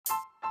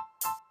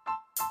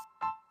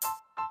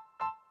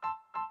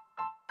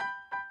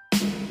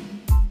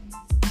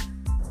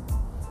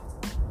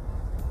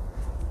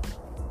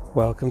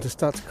Welcome to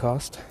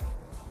Stutcast.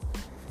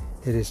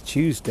 It is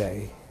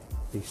Tuesday,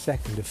 the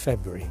 2nd of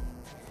February.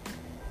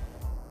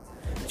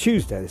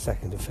 Tuesday, the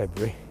 2nd of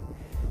February.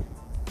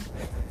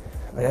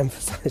 I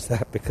emphasise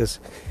that because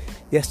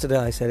yesterday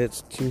I said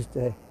it's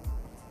Tuesday,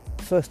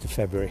 1st of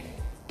February.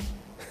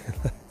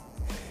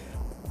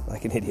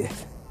 Like an idiot.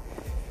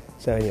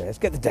 So anyway, let's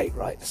get the date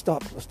right. Let's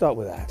start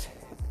with that.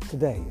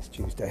 Today is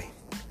Tuesday.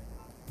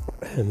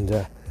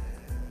 And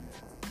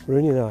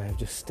Rooney and I have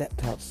just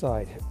stepped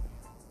outside.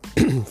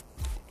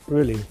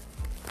 Really,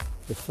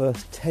 the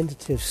first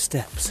tentative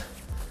steps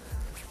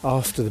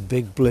after the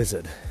big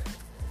blizzard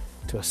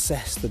to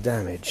assess the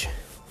damage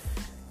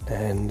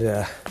and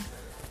to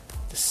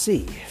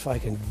see if I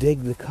can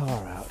dig the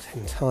car out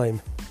in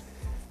time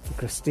for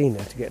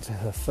Christina to get to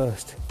her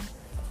first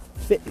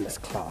fitness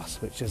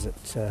class, which is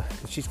at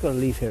she's got to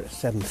leave here at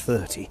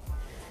 7:30,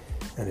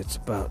 and it's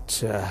about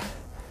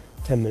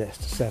 10 minutes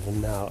to 7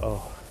 now.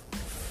 Oh,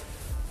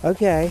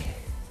 okay.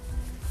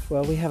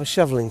 Well, we have a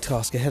shoveling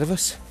task ahead of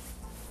us,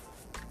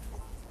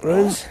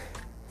 Rose.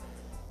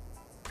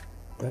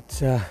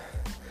 But I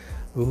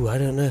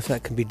don't know if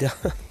that can be done.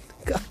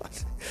 God,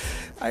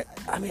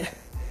 I mean,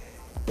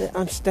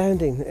 I'm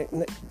standing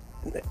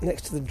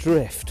next to the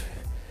drift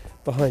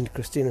behind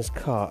Christina's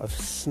car of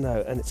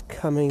snow, and it's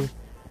coming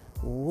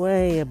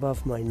way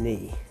above my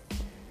knee.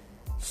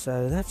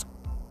 So that's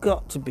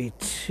got to be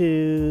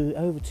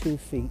over 2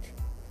 feet.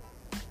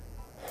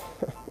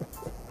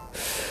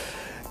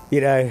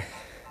 You know,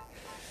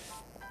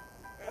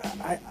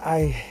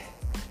 I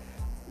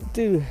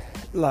do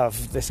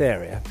love this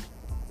area,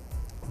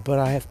 but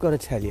I have got to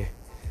tell you,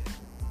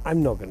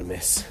 I'm not going to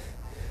miss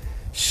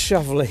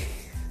shoveling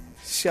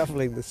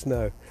the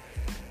snow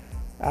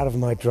out of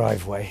my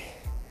driveway.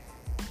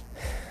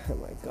 Oh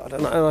my God.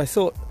 And I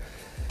thought,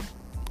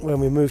 when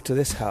we moved to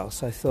this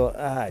house, I thought,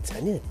 it's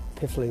only a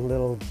piffling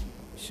little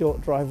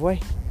short driveway.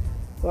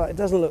 Well, it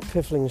doesn't look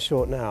piffling and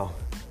short now.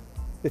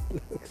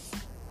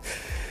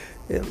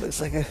 It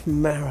looks like a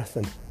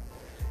marathon.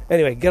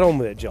 Anyway, get on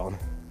with it, John.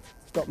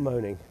 Stop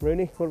moaning.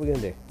 Rooney, what are we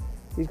going to do?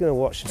 He's going to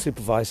watch and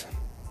supervise.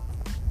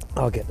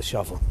 I'll get the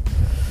shovel.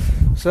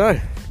 So,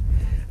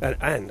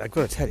 and I've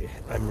got to tell you,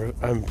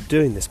 I'm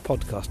doing this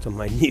podcast on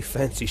my new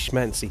fancy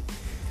schmancy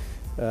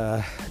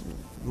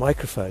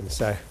microphone.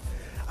 So,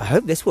 I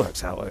hope this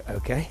works out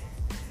okay.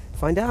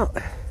 Find out.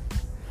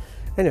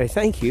 Anyway,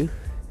 thank you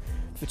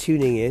for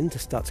tuning in to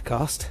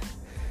Stutcast.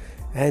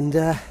 And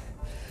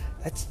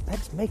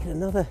let's make it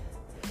another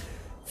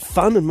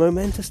fun and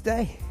momentous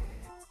day.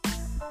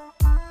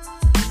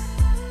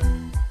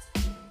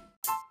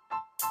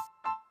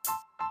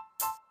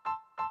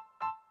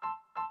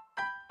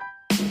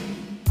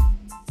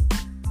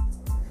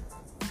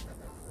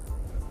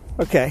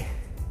 Okay,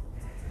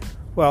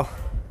 well,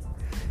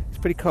 it's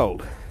pretty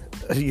cold,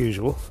 as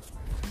usual.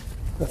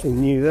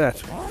 Nothing new there.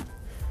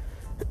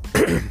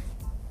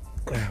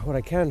 What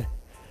I can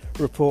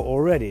report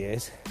already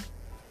is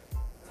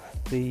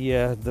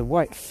the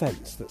white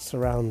fence that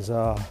surrounds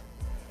our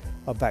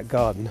back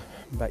garden,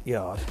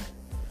 backyard.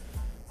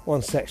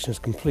 One section has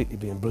completely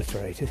been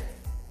obliterated.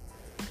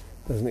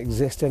 Doesn't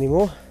exist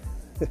anymore.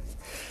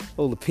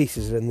 All the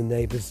pieces are in the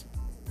neighbour's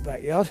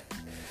backyard.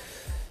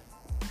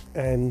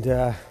 And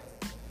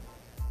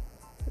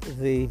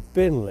the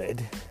bin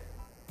lid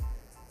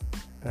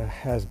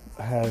has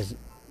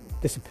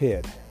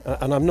disappeared,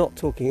 and I'm not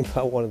talking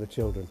about one of the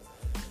children.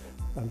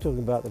 I'm talking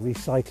about the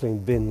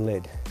recycling bin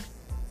lid.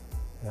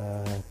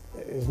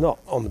 It's not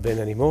on the bin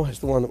anymore. It's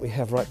the one that we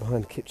have right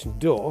behind the kitchen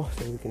door,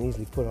 so we can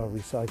easily put our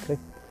recycling.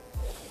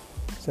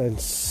 So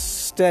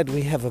instead,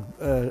 we have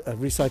a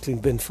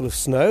recycling bin full of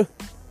snow,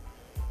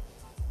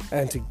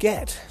 and to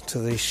get to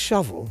the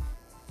shovel,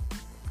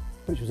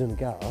 which was in the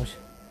garage,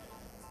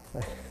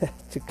 I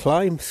had to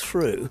climb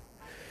through,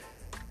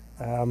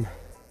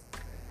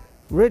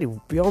 really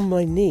beyond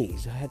my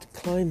knees. I had to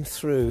climb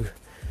through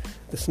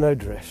the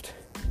snowdrift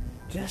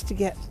just to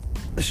get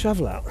the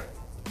shovel out.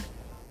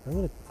 I'm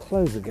going to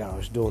close the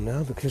garage door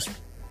now because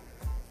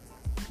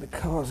the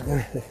cars that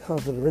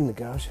are in the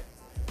garage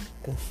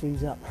are going to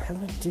freeze up. How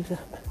do I do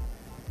that?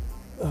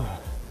 Oh.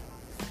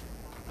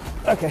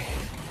 Okay,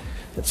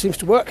 that seems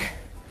to work.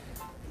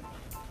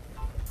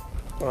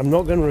 I'm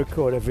not going to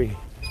record every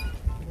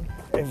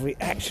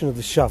action of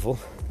the shovel.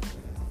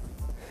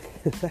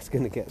 That's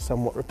going to get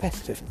somewhat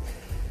repetitive.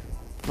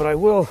 But I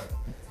will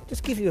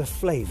just give you a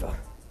flavour.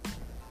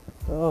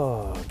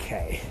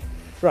 Okay.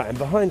 Right, I'm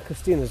behind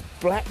Christina's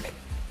black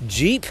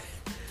Jeep.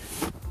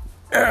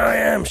 There I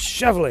am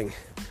shoveling.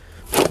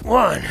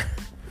 1,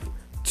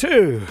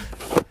 2,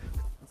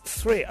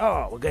 3.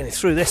 Oh, we're going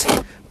through this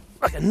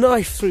like a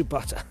knife through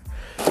butter.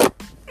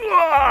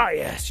 Oh,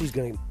 yeah, she's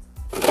going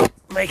to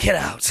make it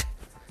out.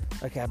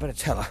 Okay, I better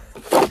tell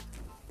her.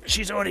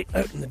 She's already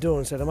opened the door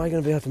and said, am I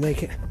going to be able to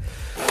make it?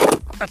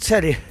 I'll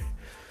tell you,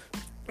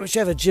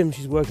 whichever gym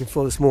she's working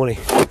for this morning,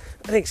 I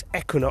think it's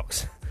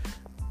Equinox,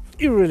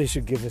 you really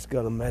should give this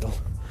girl a medal.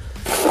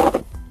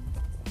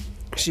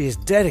 She is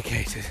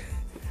dedicated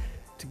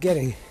to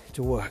getting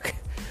to work.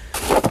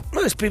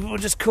 Most people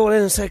would just call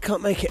in and say,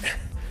 can't make it.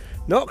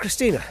 Not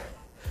Christina.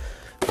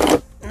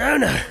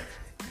 No.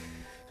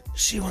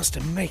 She wants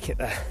to make it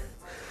there.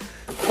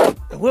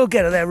 We'll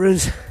get her there,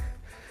 Ruse.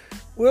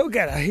 We'll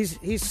get her.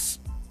 He's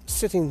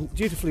sitting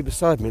dutifully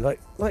beside me, like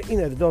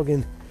the dog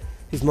in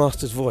his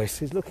master's voice.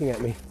 He's looking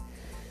at me.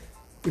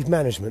 With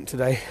management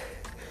today.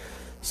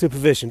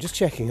 Supervision, just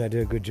checking I do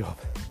a good job.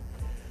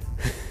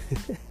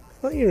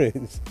 What are you,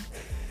 Ruse?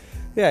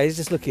 Yeah, he's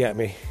just looking at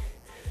me.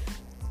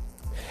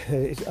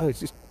 He's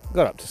just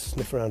got up to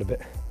sniff around a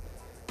bit.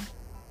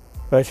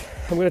 Right,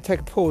 I'm going to take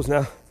a pause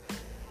now,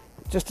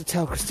 just to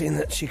tell Christine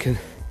that she can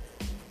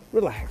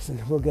relax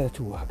and we'll get her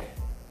to work.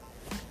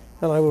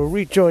 And I will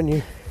rejoin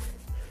you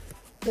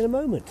in a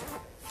moment.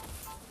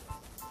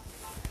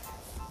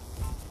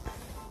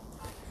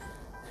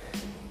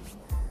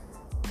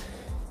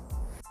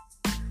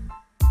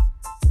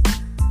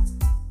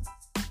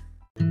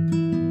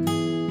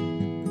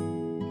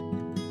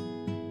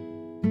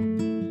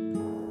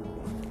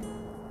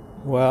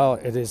 Well,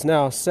 it is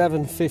now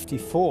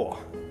 7:54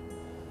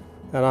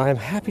 and I am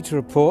happy to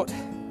report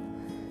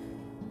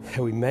that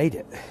we made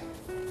it.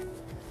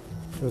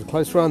 It was a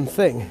close run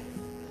thing.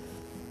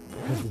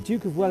 As the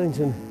Duke of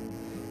Wellington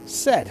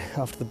said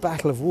after the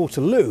Battle of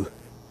Waterloo,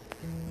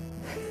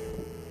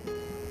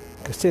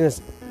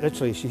 Christina's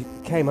literally, she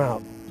came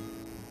out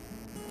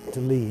to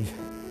leave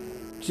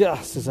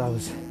just as I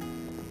was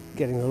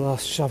getting the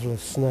last shovel of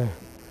snow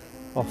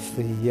off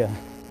the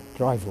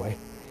driveway,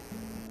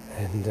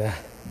 and it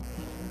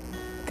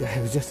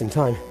was just in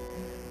time.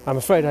 I'm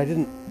afraid I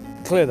didn't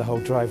clear the whole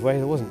driveway,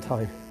 there wasn't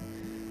time.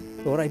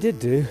 But what I did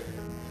do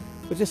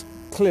was just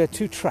clear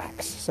 2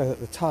 tracks so that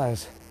the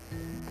tyres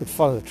could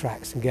follow the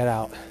tracks and get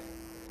out.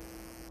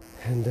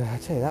 And I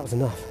tell you, that was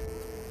enough.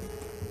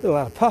 A little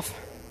out of puff.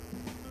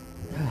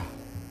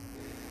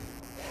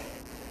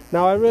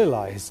 Now I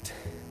realised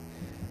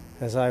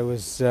as I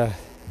was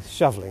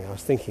shoveling, I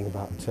was thinking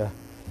about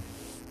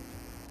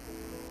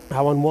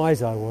how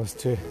unwise I was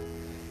to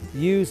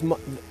use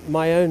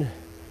my own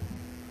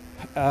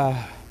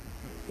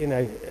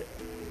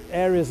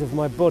areas of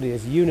my body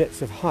as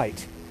units of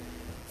height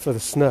for the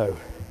snow,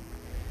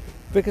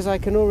 because I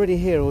can already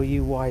hear all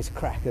you wise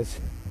crackers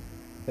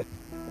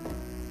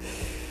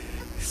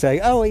saying,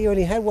 "Oh, you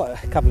only had a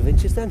couple of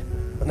inches then?"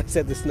 When I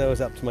said the snow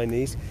was up to my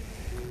knees.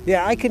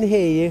 Yeah, I can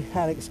hear you,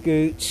 Alex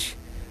Gooch,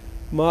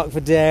 Mark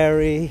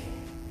Vaderi,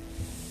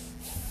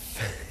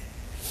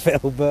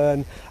 Phil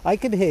Byrne. I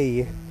can hear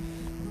you,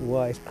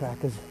 wise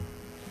crackers.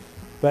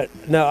 But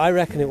no, I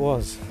reckon it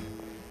was.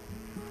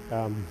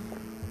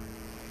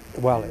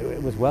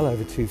 It was well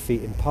over 2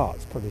 feet in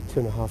parts, probably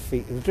 2.5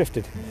 feet. It was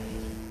drifted.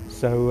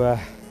 So,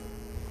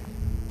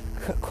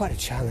 quite a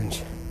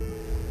challenge.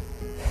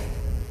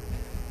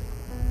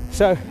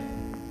 So,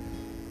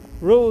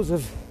 rules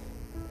of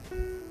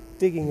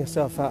digging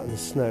yourself out in the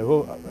snow.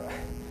 Well,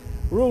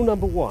 rule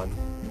number 1,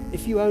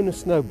 if you own a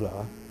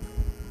snowblower,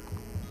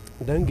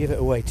 don't give it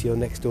away to your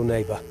next door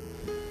neighbour.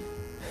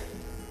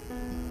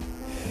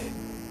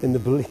 In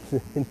the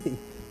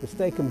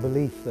mistaken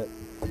belief that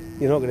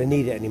you're not going to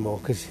need it anymore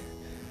because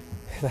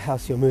the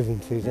house you're moving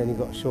to has only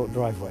got a short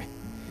driveway.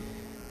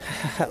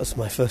 That was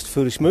my first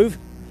foolish move.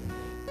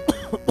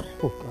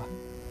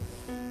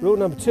 Rule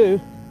number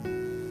 2,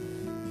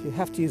 if you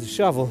have to use a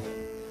shovel,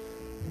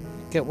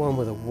 get one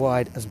with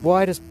as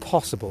wide as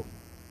possible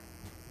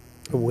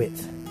a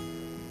width.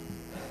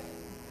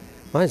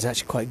 Mine's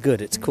actually quite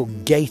good. It's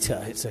called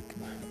Gator. It's a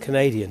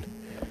Canadian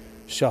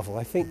shovel.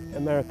 I think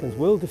Americans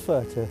will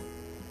defer to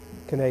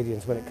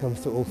Canadians when it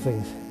comes to all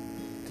things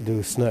to do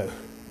with snow.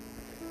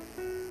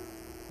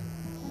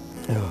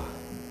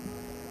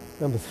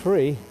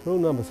 Rule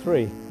number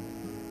 3,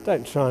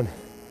 don't try and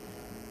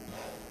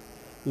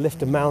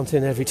lift a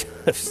mountain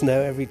of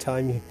snow every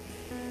time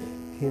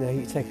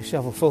you take a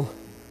shovelful,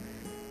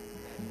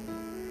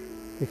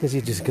 because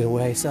you're just going to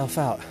wear yourself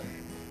out.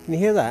 Can you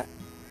hear that?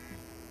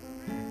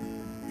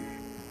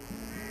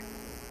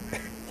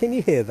 Can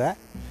you hear that?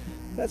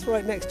 That's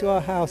right next to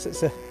our house.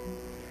 It's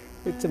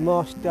a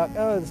marsh duck.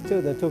 Oh, there's 2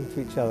 of them talking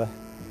to each other.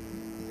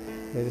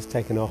 They're just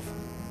taken off.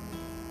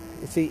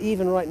 You see,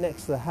 even right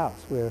next to the house,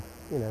 we're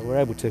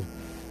able to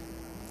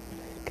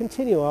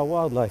continue our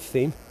wildlife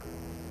theme.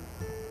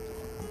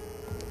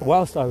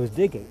 Whilst I was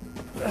digging,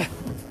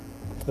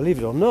 believe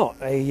it or not,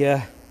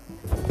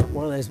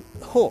 one of those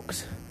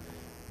hawks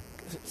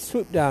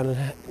swooped down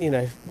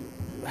and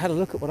had a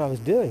look at what I was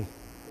doing.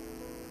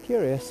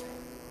 Curious.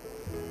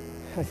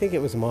 I think it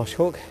was a marsh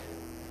hawk.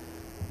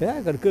 Yeah,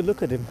 I got a good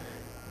look at him.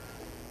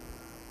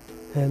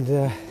 And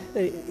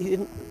he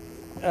didn't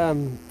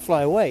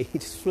fly away. He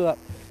just flew up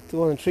to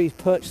one of the trees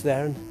perched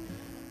there and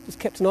just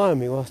kept an eye on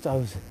me whilst I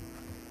was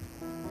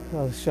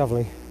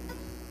shoveling.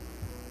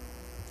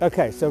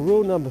 Okay, so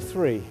rule number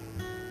 3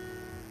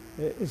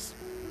 is,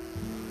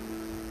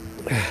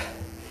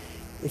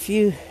 if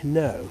you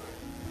know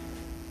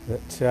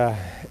that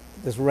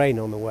there's rain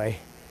on the way,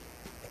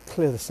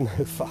 clear the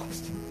snow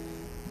fast.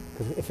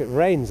 Because if it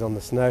rains on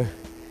the snow,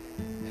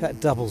 that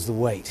doubles the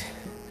weight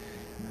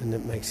and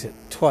it makes it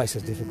twice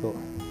as difficult.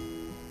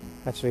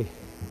 Actually,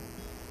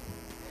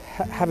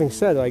 having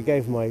said I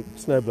gave my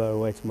snowblower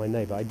away to my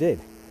neighbour, I did.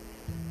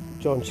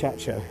 John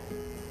Chacho,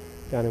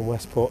 down in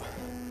Westport.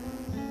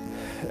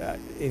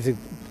 He's a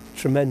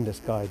tremendous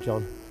guy,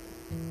 John.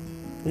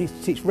 He used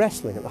to teach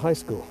wrestling at the high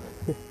school.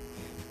 I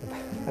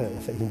don't know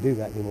if they can do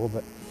that anymore,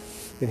 but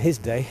in his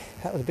day,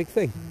 that was a big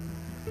thing.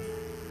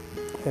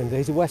 And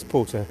he's a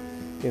Westporter,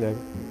 you know,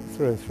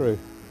 through and through.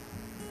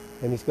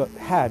 And he's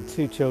had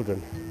 2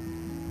 children.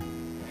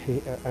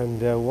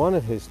 One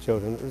of his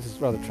children, this is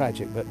rather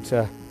tragic, but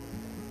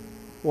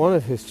one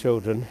of his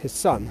children, his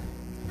son,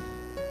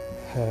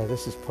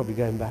 this is probably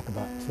going back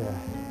about, I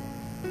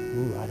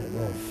don't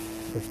know,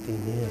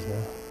 15 years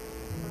now.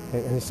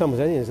 And his son was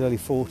only in his early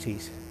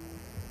 40s.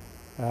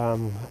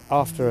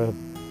 After a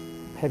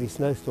heavy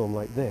snowstorm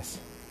like this,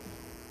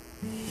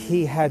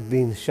 he had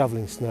been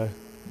shoveling snow,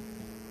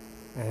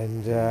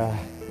 and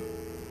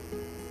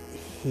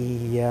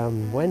he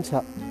went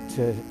up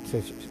to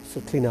sort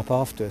of clean up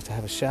afterwards, to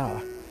have a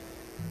shower,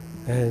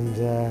 and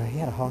he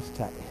had a heart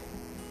attack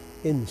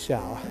in the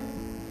shower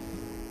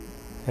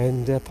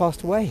and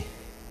passed away.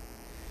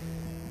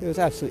 It was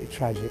absolutely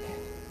tragic.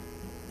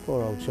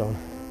 Poor old John.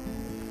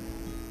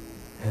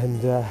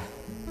 And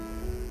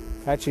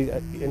actually,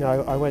 you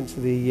know, I went to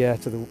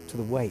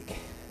the wake.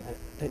 I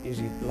don't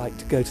usually like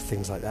to go to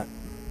things like that.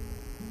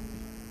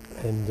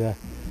 And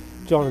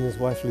John and his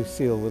wife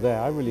Lucille were there.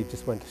 I really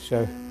just went to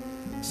show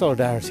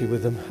solidarity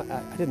with them.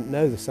 I didn't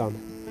know the son,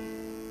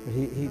 but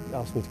he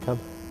asked me to come.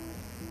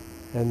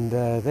 And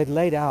they'd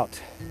laid out,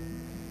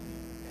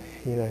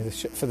 you know,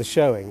 for the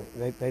showing,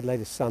 they'd laid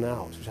his son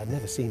out, which I'd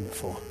never seen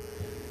before.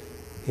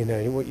 You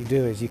know, what you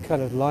do is you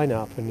kind of line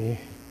up and you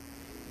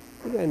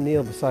go and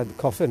kneel beside the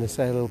coffin and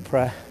say a little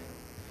prayer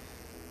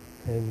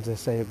and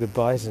say your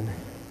goodbyes. And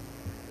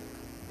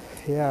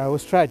yeah, it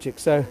was tragic.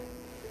 So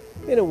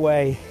in a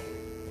way,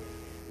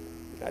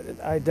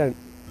 I don't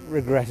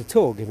regret at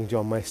all giving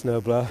John my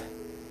snowblower,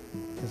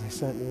 because I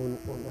certainly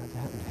wouldn't want that to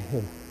happen to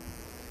him.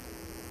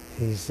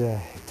 He's a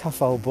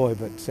tough old boy,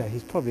 but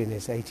he's probably in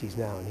his 80s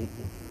now, and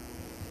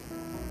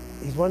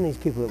he's one of these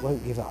people that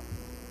won't give up.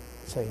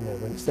 So, you know,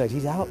 when it snows,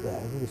 he's out there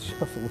with his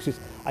shovel, which is,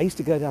 I used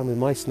to go down with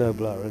my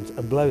snowblower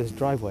and blow his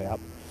driveway up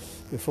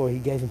before he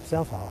gave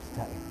himself a heart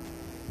attack.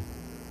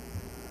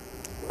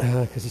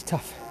 Because he's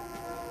tough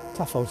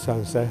old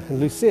so-and-so. And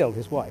Lucille,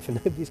 his wife,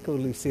 and nobody's called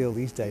Lucille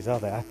these days, are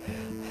they?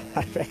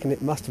 I reckon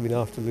it must have been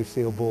after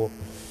Lucille Ball.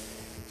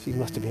 She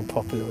must have been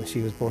popular when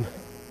she was born.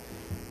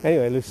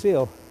 Anyway,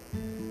 Lucille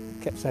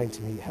kept saying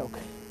to me, "Helk,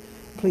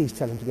 please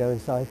tell him to go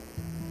inside."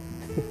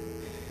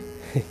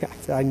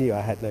 I knew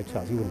I had no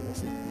chance, he wouldn't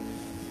listen.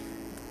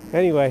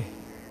 Anyway,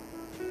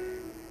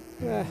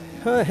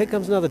 here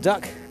comes another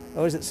duck.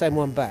 Or is it the same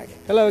one back?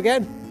 Hello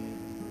again.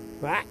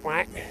 Quack,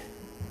 quack.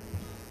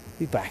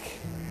 He's back.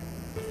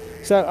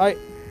 So I'm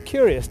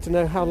curious to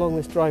know how long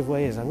this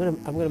driveway is. I'm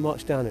gonna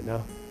march down it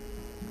now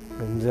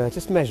and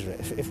just measure it.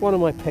 If one of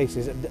my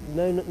paces,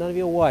 none of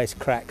your wise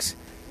cracks,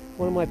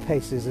 one of my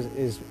paces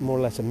is more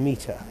or less a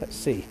meter. Let's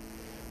see.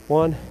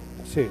 1,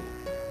 2,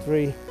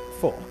 3,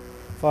 4,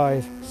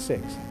 5,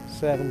 6,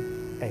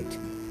 7,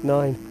 8,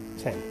 9,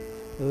 10,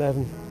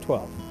 11,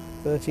 12,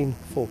 13,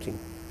 14,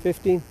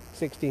 15,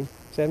 16,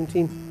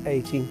 17,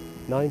 18,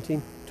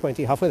 19,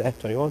 20, halfway there,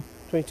 21,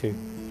 22,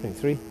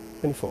 23,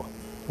 24,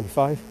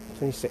 25,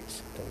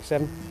 26,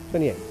 27,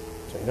 28,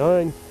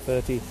 29,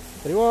 30,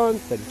 31,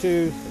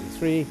 32,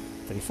 33,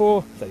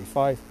 34,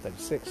 35,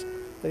 36,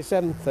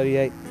 37,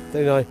 38,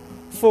 39,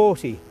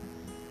 40.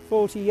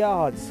 40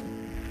 yards.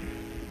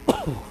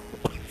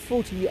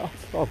 40 yards.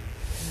 Oh,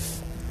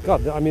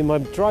 God, I mean, my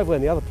driveway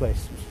in the other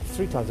place was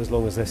 3 times as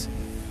long as this.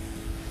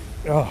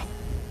 Oh.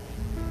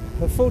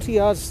 But 40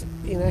 yards,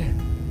 you know,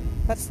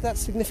 that's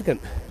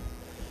significant.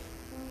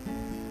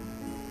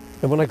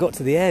 And when I got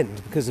to the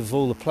end, because of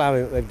all the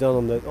ploughing that they've done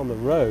on the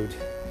road,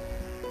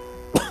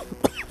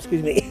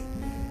 excuse me,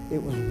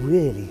 it was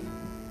really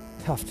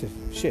tough to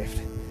shift.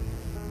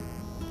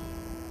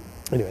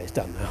 Anyway, it's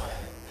done now.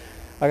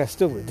 I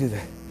still got to do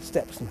the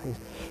steps and things.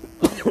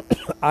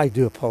 I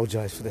do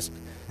apologise for this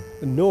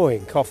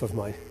annoying cough of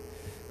mine.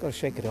 Got to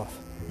shake it off.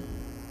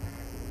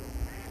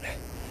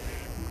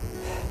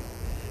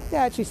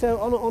 Yeah, actually, so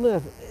on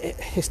a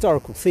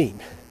historical theme,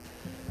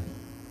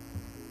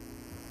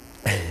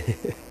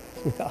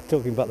 without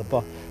talking about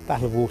the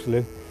Battle of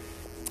Waterloo,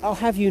 I'll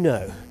have you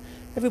know,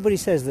 everybody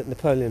says that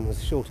Napoleon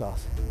was a short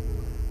ass.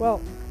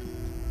 Well,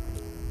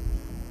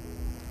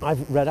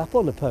 I've read up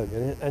on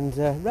Napoleon, and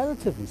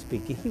relatively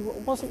speaking, he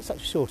wasn't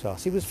such a short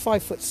ass. He was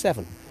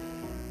 5'7",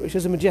 which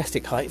was a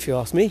majestic height, if you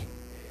ask me.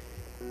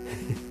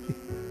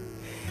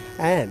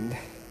 And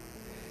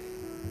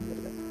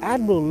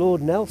Admiral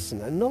Lord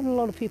Nelson, and not a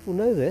lot of people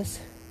know this,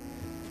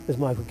 as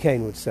Michael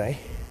Caine would say,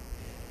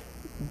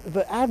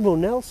 but Admiral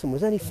Nelson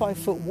was only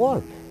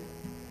 5'1".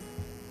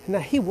 Now,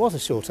 he was a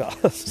short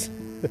ass.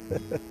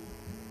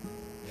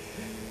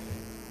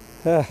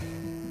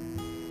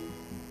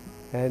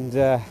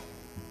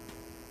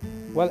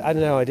 Well, I had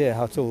no idea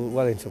how tall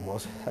Wellington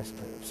was. I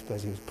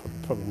suppose he was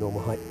probably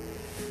normal height.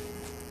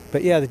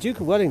 But yeah, the Duke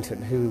of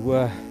Wellington,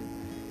 who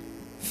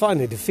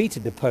finally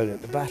defeated Napoleon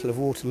at the Battle of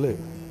Waterloo,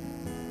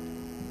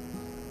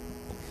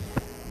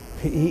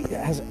 he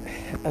as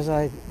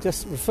I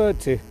just referred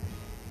to,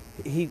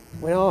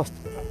 when asked,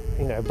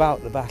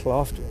 about the battle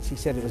afterwards, he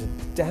said it was a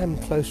damn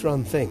close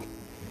run thing.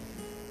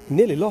 He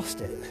nearly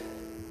lost it.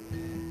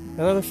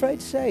 And I'm afraid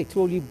to say to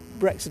all you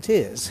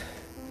Brexiteers,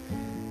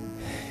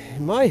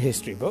 in my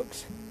history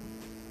books,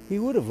 he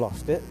would have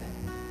lost it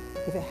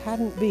if it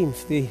hadn't been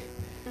for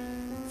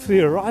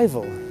the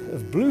arrival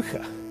of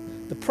Blücher,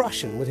 the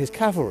Prussian, with his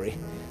cavalry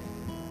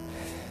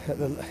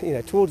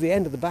at towards the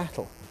end of the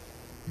battle,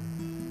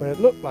 when it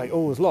looked like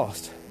all was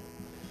lost.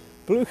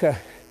 Blücher,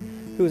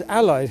 who was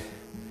allied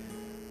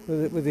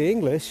with the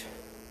English,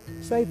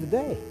 saved the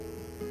day.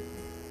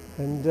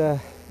 And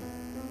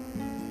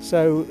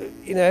so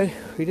we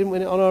didn't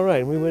win it on our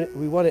own.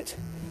 We won it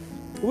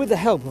with the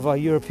help of our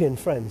European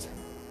friends.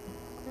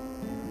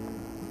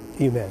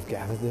 You may have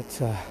gathered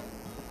that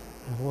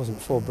I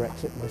wasn't for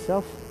Brexit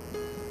myself.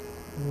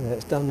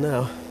 It's done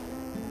now.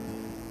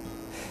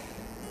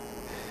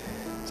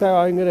 So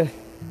I'm going to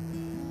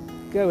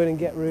go in and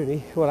get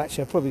Rooney. Well,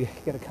 actually, I'll probably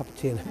get a cup of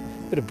tea and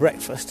a bit of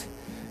breakfast.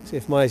 See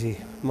if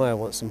Maya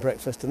wants some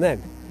breakfast, and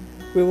then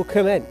we will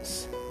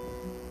commence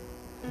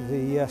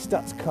the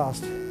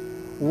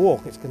Stutzcast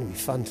walk. It's going to be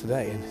fun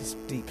today in this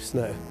deep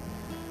snow.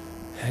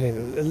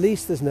 And at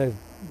least there's no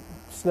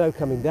snow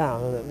coming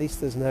down, and at least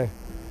there's none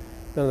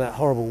of that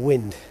horrible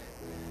wind.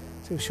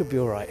 So it should be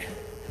all right.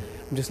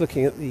 I'm just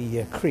looking at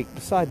the creek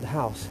beside the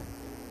house.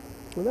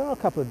 Well, there are a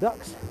couple of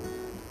ducks.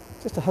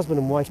 Just a husband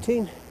and wife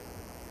team.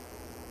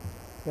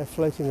 They're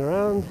floating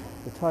around.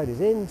 The tide is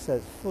in, so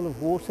it's full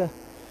of water.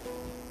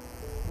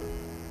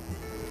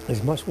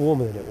 It's much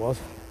warmer than it was.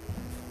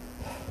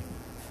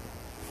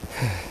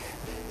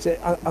 It's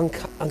an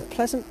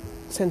unpleasant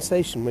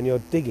sensation when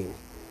you're digging,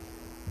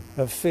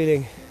 of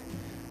feeling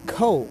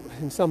cold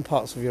in some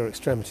parts of your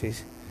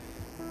extremities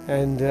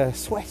and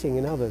sweating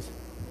in others.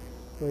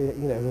 Where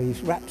you're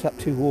wrapped up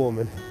too warm,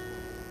 and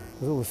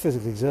with all the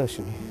physical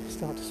exertion, you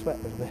start to sweat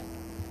a little bit.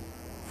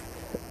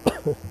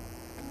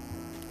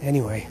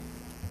 Anyway,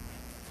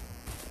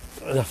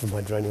 enough of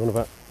my droning on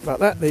about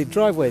that. The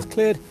driveway is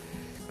cleared.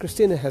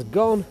 Christina has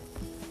gone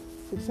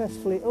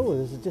successfully. Oh,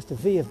 there's just a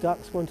V of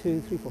ducks. 1,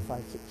 2, 3, 4,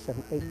 5, 6,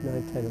 7, 8,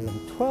 9, 10,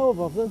 11, 12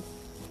 of them.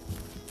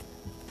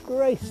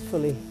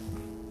 Gracefully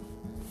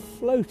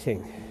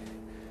floating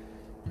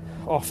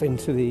off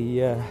into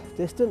the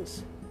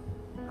distance.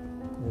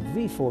 The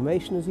V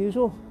formation as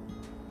usual.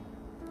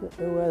 Don't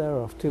know where they're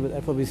off to, but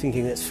they're probably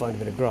thinking, let's find a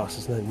bit of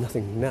grass. There's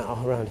nothing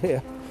now around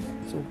here.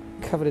 It's all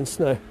covered in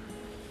snow.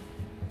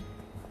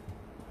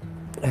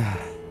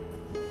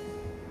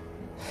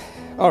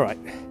 All right.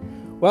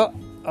 Well,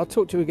 I'll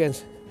talk to you again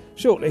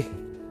shortly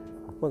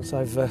once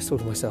I've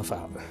sorted myself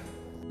out.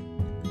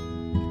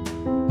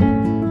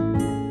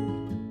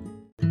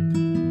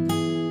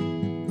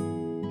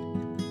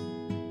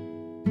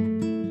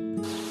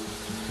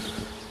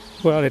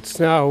 Well, it's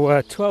now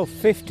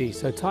 12:50,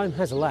 so time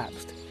has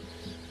elapsed.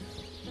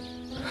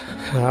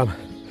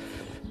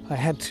 I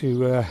had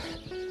to.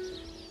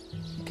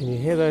 Can you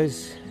hear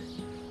those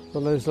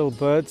little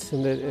birds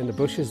in the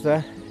bushes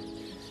there?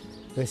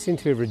 They seem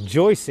to be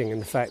rejoicing in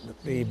the fact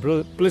that the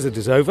blizzard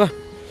is over.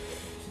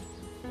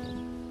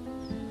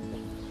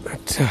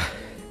 But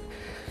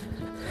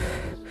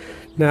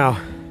now,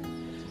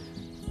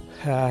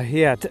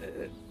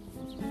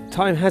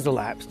 time has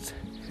elapsed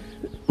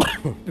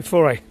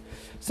before I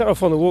set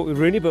off on the walk with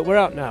Rooney, but we're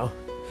out now.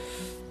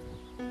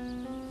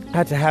 I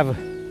had to have a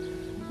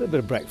little bit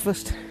of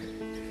breakfast,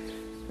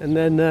 and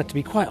then, to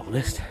be quite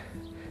honest,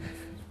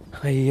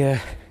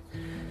 I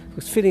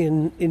was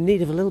feeling in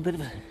need of a little bit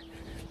of a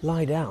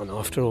lie down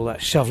after all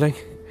that shovelling.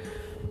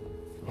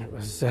 It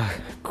was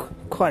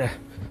quite a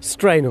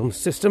strain on the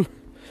system.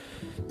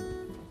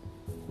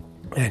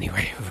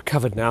 Anyway, we've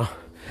recovered now,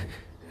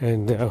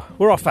 and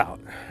we're off out,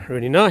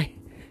 Rooney and I.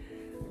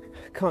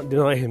 Can't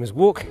deny him his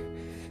walk,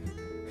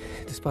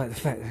 despite the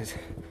fact that it's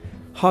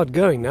hard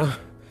going now.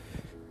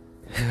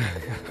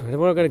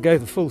 We're not going to go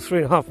the full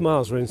 3.5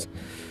 miles, Roons.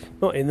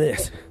 Not in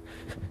this.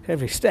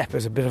 Every step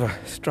is a bit of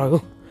a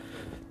struggle.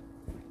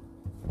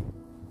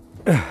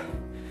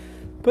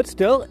 But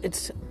still,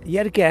 it's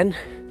yet again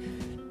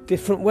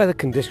different weather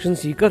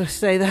conditions. You've got to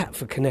say that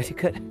for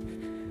Connecticut.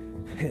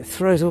 It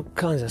throws all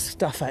kinds of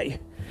stuff at you.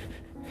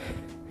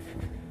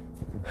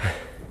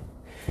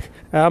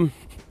 I'm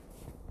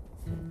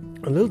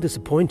a little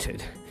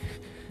disappointed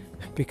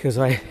because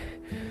I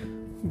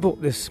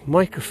bought this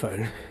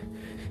microphone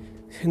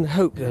in the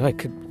hope that I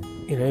could,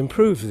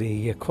 improve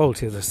the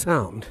quality of the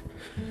sound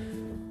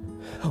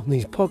on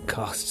these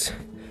podcasts.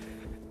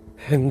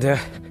 And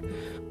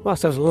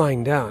whilst I was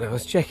lying down, I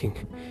was checking,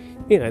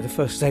 the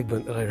first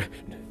segment that I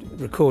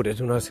recorded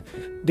when I was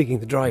digging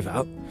the drive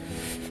out.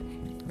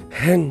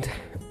 And,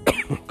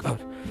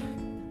 God,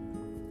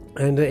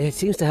 and it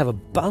seems to have a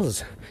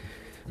buzz.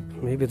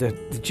 Maybe the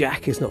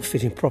jack is not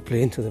fitting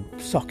properly into the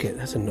socket.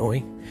 That's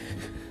annoying.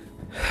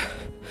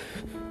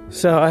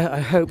 So I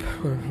hope,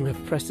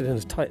 I've pressed it in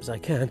as tight as I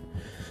can.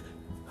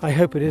 I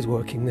hope it is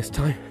working this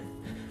time.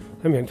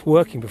 I mean, it's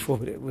working before,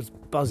 but it was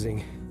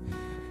buzzing.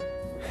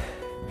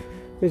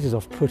 This is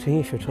off-putting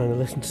if you're trying to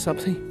listen to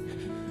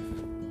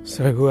something.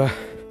 So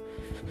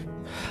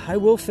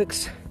I'll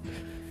fix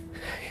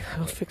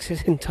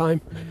it in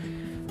time.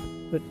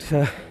 But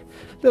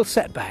little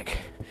setback.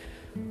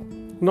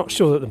 Not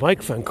sure that the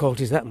microphone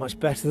quality is that much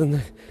better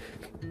than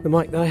the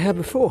mic that I had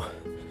before.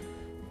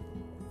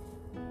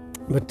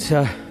 But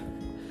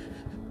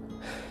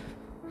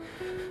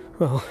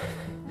well,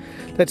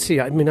 let's see.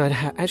 I mean, I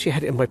actually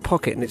had it in my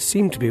pocket, and it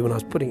seemed to be when I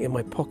was putting it in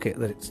my pocket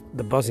that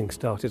the buzzing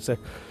started. So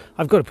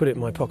I've got to put it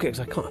in my pocket because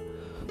I can't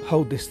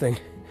hold this thing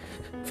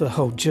for the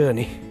whole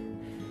journey.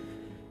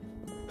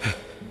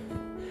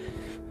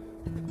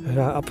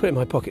 I'll put it in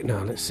my pocket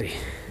now. Let's see.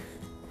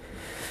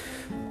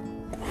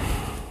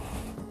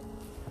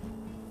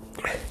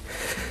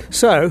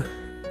 So,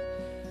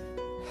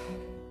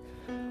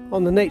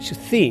 on the nature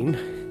theme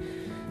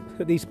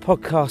that these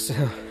podcasts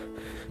are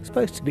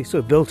supposed to be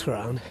sort of built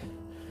around,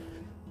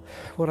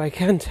 what I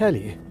can tell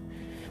you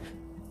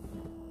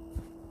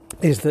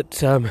is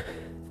that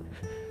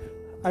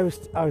I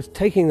was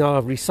taking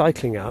our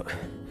recycling out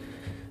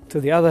to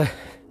the other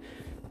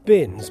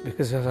bins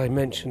because, as I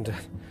mentioned,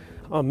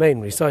 our main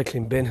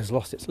recycling bin has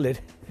lost its lid.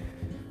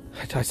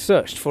 I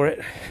searched for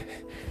it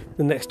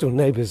the next door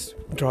neighbour's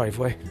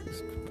driveway.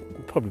 It's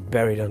probably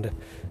buried under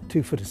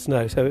 2 foot of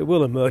snow, so it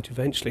will emerge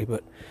eventually,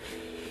 but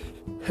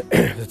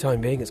for the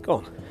time being it's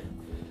gone.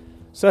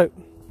 So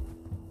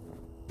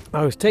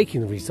I was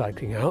taking the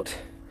recycling out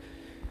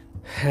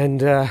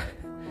and to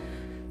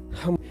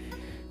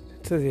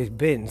these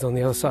bins on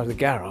the other side of the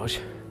garage.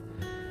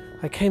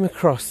 I came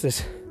across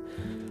this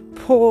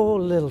poor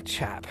little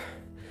chap,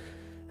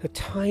 a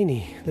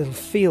tiny little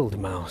field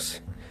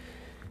mouse,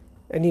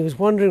 and he was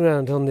wandering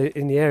around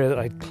in the area that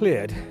I'd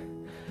cleared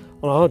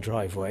on our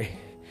driveway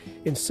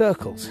in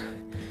circles,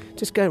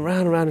 just going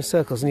round and round in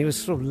circles, and he was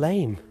sort of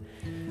lame,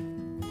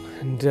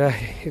 and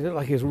he looked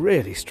like he was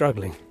really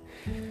struggling,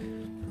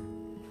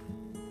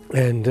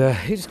 and he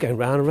was just going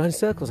round and round in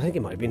circles. I think he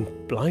might have been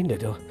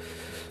blinded or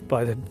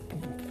by the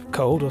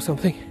cold or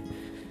something.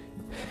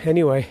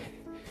 Anyway,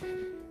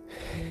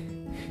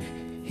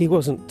 he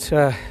wasn't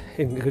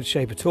in good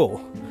shape at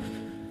all,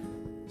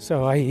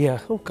 so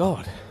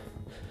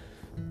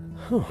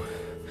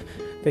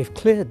they've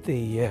cleared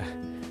the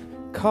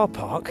car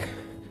park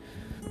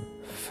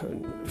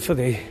for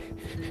the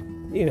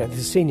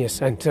senior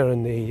centre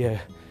and the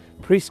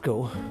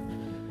preschool,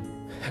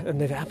 and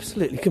they've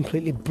absolutely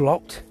completely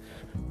blocked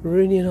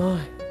Rooney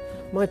and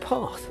my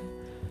path.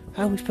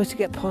 How are we supposed to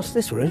get past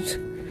this, Roons?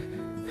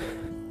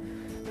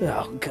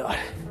 Oh God.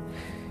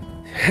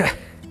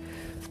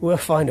 We'll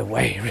find a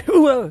way.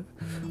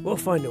 We'll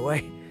find a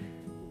way.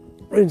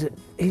 Roons,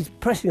 he's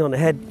pressing on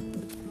ahead,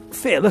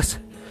 fearless.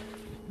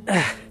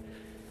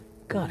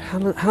 God, how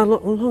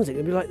long is it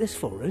going to be like this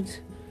for,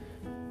 Roons?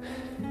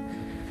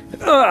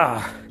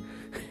 There's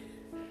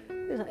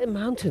like a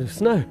mountain of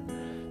snow.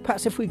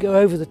 Perhaps if we go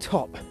over the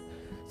top,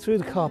 through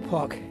the car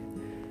park,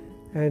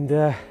 and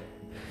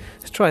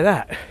let's try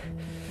that.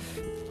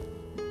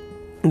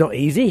 Not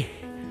easy.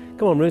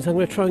 Come on, Roons, I'm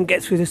going to try and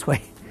get through this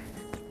way.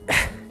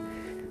 I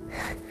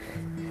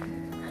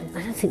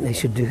don't think they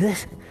should do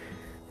this.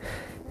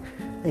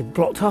 They've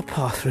blocked our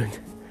path, Roons.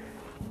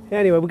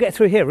 Anyway, we'll get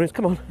through here, Roons.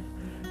 Come on.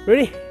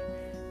 Ready?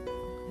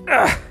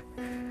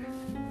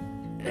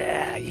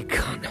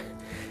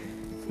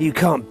 You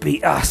can't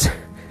beat us.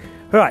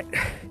 Right.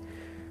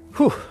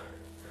 Whew.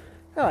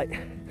 Right.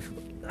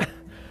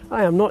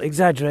 I am not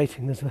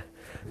exaggerating. There's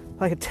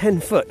like a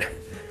 10-foot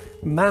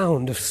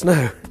mound of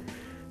snow.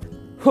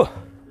 Whew.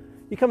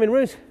 You coming,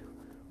 Roons?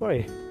 Where are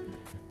you?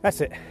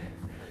 That's it.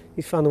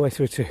 He's found the way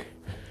through too.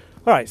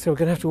 Alright, so we're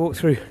going to have to walk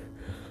through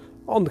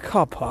on the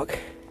car park,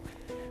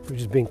 which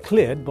is being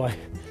cleared by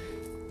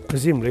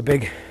presumably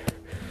big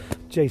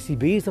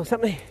JCBs or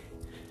something.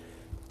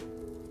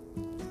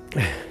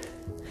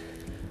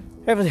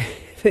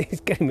 Everything is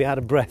getting me out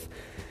of breath.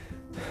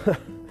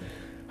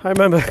 I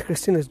remember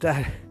Christina's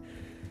dad,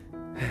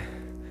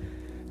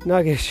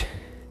 Nagish,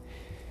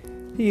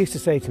 he used to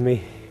say to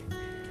me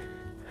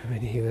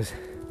when he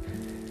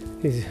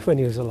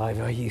was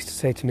alive, he used to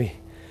say to me,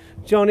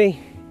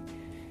 Johnny,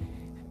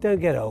 don't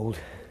get old.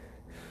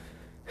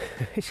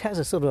 Which has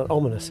a sort of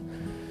ominous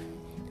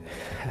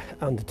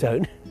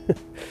undertone.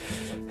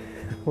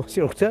 What's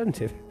your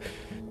alternative?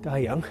 Die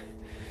young.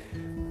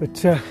 But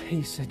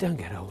he said, don't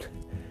get old.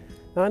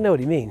 Now, I know what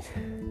he means.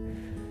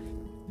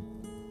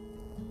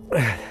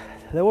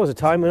 There was a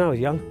time when I was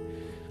young,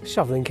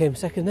 shoveling came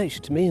second nature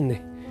to me in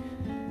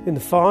the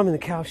farm, in the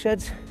cow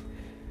sheds.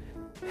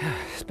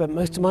 Spent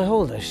most of my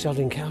holidays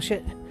shoveling cow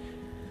shit.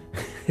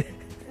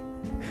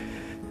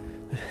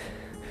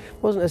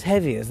 Wasn't as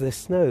heavy as this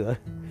snow though.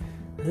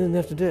 I didn't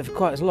have to do it for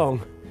quite as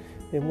long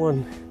in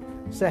one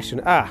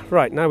session.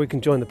 Right, now we can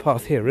join the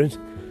path here, Roons.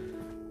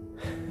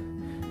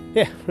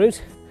 Yeah,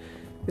 Roons,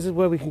 this is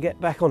where we can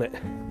get back on it.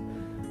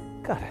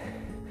 God,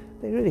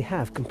 they really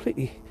have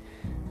completely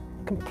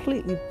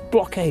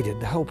blockaded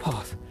the whole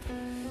path.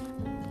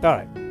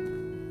 Alright.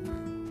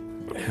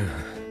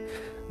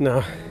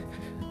 Now,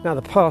 Now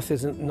the path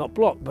isn't not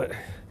blocked, but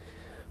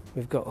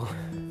we've got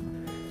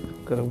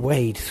to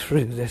wade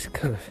through this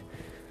kind of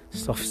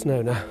soft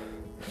snow now.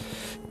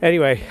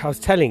 Anyway, I was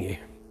telling you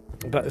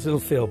about this little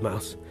field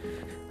mouse.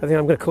 I think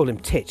I'm going to call him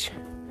Titch.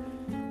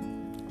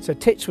 So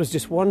Titch was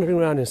just wandering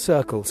around in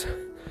circles,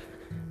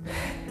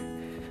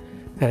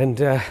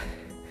 and I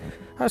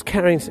was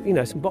carrying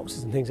some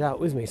boxes and things out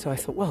with me. So I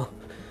thought, well,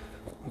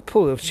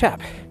 poor little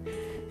chap,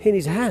 he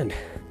needs a hand.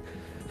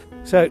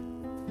 So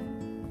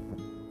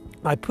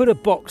I put a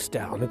box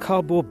down, a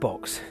cardboard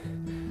box.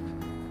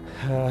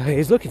 He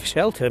was looking for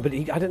shelter, but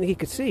I don't think he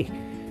could see.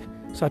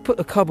 So I put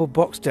the cardboard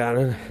box down,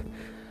 and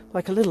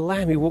like a little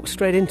lamb, he walked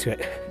straight into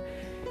it.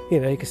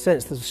 You could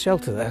sense there's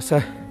shelter there.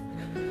 So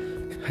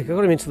I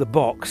got him into the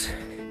box.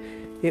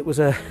 It was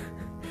a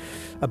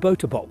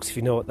Bota box, if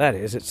you know what that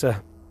is. It's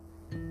a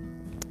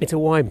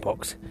wine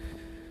box,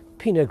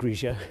 Pinot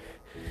Grigio.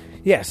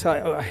 Yes,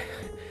 I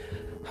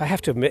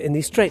have to admit, in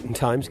these straitened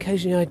times,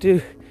 occasionally I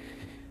do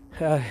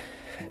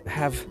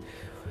have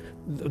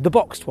the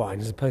boxed wine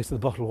as opposed to the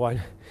bottled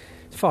wine.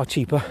 It's far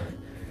cheaper,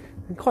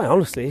 and quite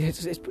honestly,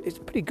 it's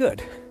pretty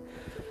good.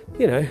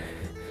 No,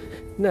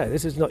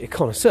 this is not your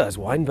connoisseur's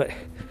wine, but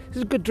this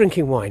is a good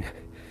drinking wine.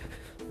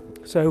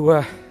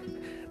 So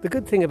the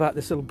good thing about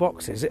this little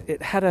box is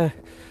it had a,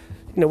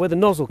 where the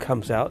nozzle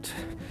comes out,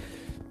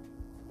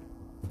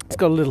 it's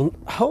got a little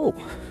hole,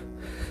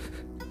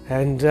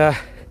 and so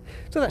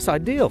that's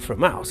ideal for a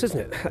mouse, isn't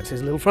it? That's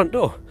his little front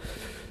door.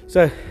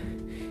 So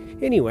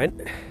in he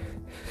went.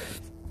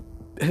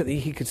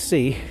 He could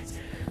see.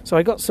 So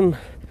I got some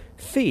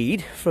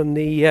feed from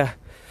the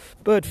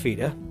bird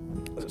feeder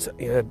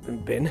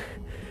bin,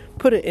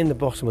 put it in the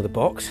bottom of the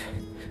box,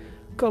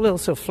 got a little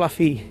sort of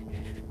fluffy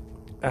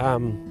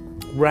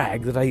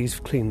rag that I use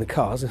for cleaning the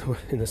cars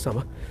in the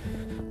summer,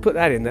 put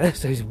that in there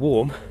so it's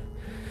warm,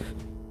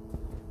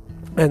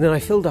 and then I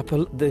filled up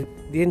the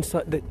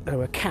inside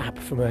a cap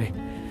from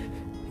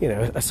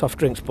a soft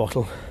drinks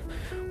bottle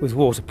with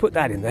water, put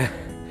that in there,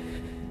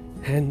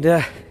 and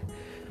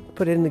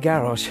put it in the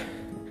garage.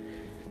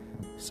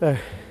 So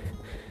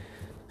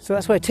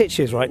that's where Titch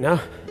is right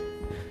now,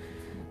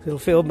 little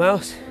field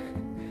mouse.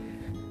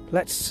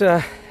 Let's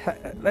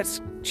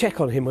check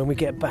on him when we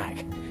get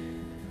back,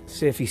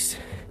 see if he's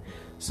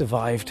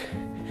survived.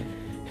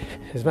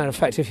 As a matter of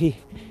fact, if he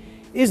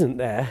isn't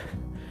there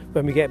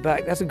when we get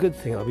back, that's a good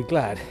thing. I'll be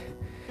glad.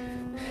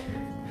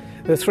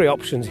 There are three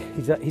options.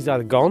 He's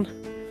either gone,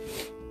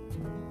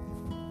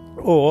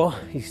 or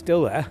he's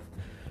still there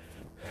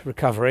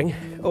recovering,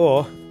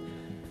 or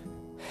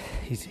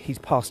he's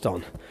passed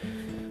on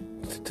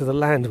to the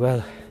land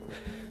where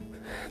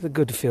the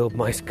good field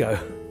mice go.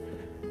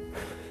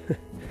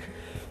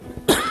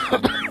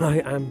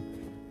 I am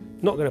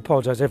not going to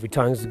apologise every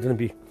time. This is going to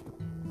be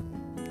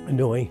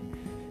annoying.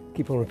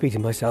 Keep on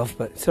repeating myself,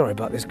 but sorry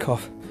about this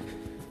cough.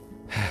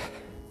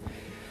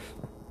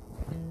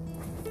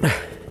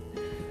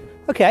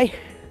 Okay,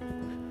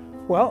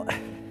 well,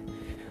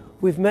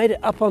 we've made it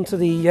up onto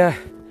the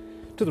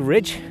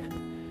ridge.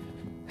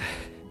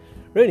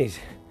 Rooney's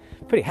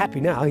pretty happy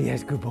now.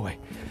 Yes, good boy.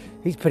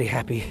 He's pretty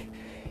happy.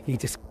 He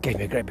just gave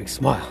me a great big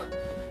smile.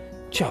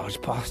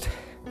 Charged past.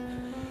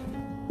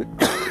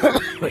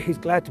 He's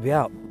glad to be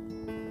out.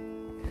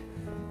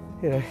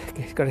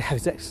 He's got to have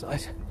his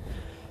exercise.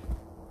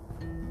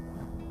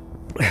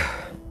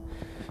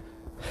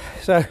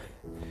 So,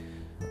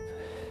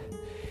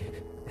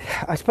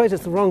 I suppose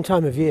it's the wrong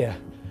time of year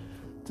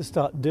to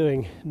start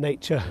doing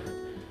nature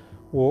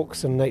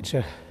walks and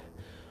nature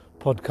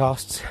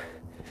podcasts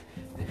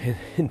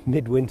in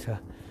midwinter,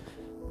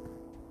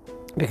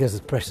 because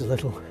there's precious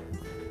little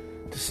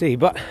to see.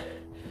 But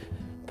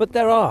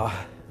there are,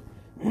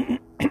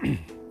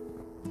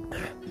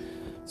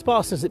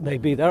 sparse as it may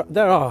be,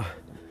 there are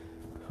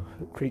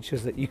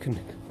creatures that you can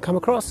come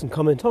across and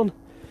comment on.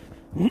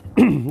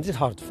 It's just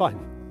hard to find.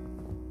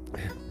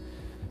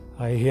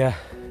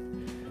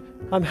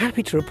 I'm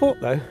happy to report,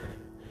 though,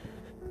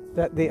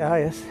 that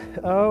there's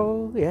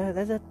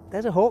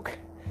a hawk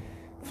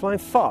flying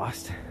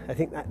fast. I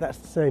think that's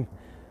the same.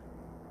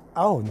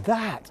 Oh,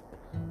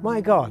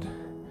 my God,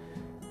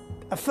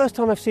 first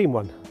time I've seen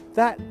one.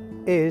 That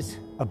is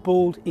a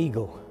bald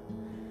eagle.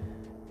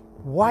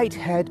 White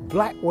head,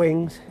 black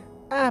wings.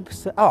 I'm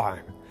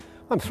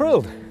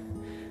thrilled.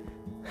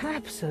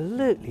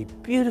 Absolutely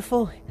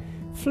beautiful.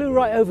 Flew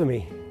right over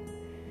me.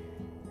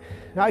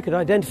 I could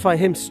identify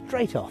him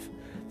straight off.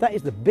 That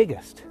is the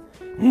biggest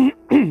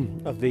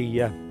of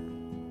the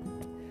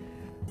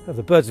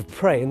birds of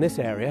prey in this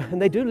area,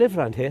 and they do live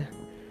around here.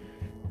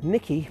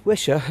 Nikki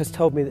Wisher has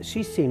told me that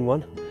she's seen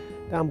one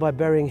down by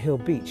Berrying Hill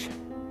Beach.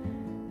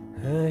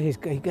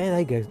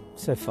 They go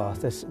so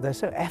fast. They're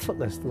so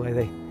effortless the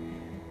way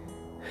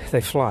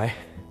they fly.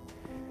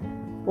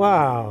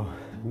 Wow,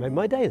 made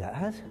my day, that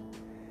has.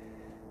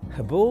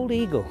 A bald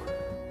eagle.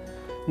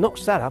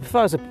 Notch that up. If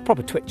I was a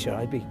proper twitcher,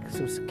 I'd be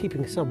sort of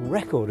keeping some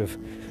record of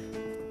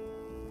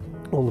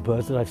all the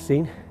birds that I've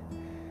seen.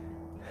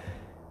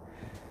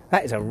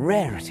 That is a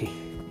rarity.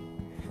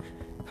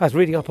 I was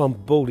reading up on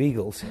bald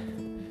eagles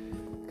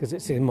because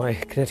it's in my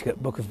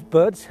Connecticut Book of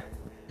Birds.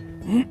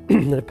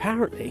 And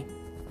apparently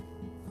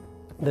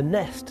the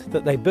nest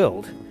that they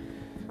build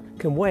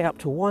can weigh up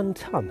to 1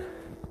 ton.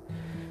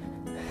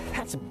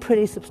 That's a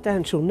pretty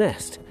substantial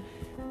nest.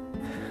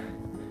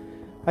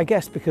 I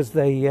guess because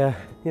they,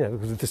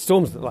 because of the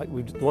storms that the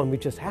one we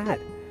just had,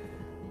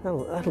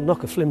 that'll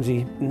knock a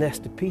flimsy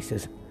nest to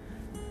pieces.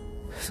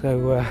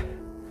 So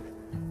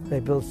they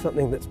build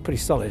something that's pretty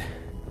solid.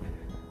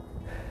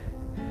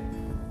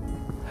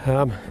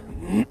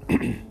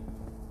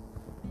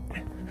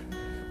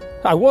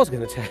 I was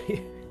going to tell you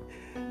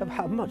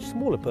about a much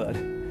smaller bird,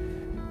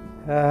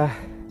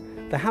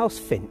 the house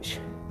finch.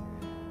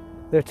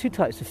 There are 2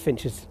 types of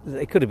finches.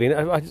 They could have been.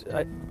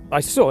 I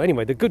saw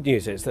anyway. The good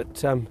news is that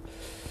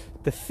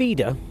the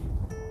feeder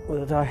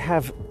that I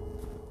have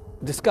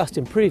discussed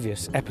in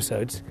previous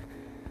episodes,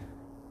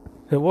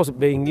 it wasn't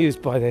being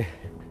used by the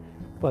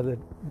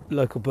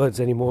local birds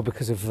anymore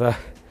because of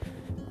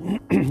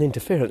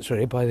interference,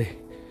 really, by the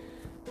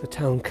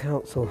town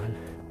council.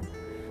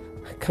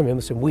 Come in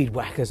with some weed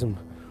whackers and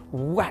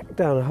whacked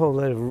down a whole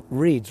load of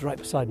reeds right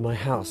beside my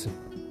house and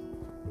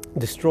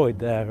destroyed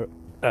their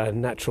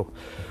natural.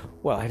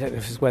 Well, I don't know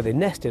if it's where they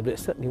nested, but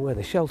it's certainly where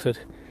they sheltered,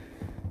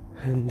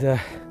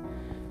 and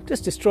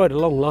just destroyed a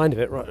long line of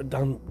it right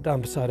down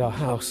beside our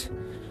house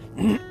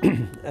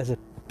as a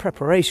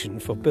preparation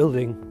for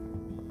building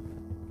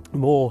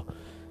more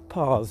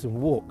paths and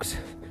walks.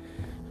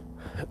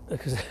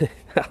 Because I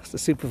asked the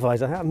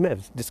supervisor, I may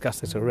have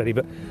discussed this already,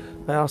 but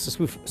I asked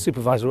the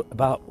supervisor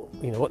about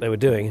what they were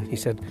doing, and he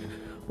said,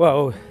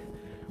 "Well,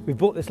 we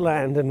bought this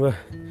land and we're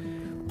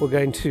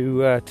going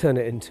to turn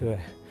it into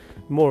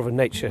more of a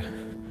nature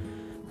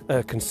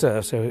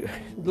conserve. So,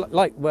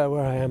 like where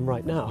I am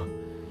right now."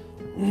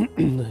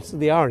 So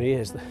the irony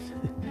is that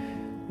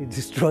he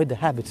destroyed the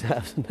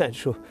habitat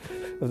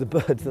of the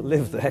birds that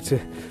live there to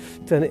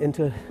turn it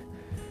into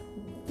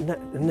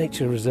a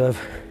nature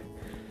reserve.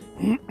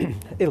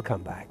 It'll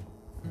come back.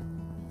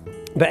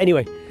 But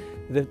anyway,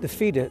 the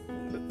feeder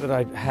that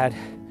I had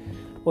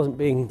wasn't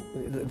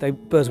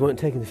birds weren't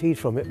taking the feed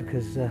from it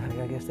because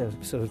I guess they were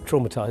sort of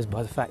traumatised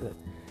by the fact that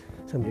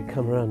somebody had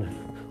come around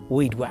and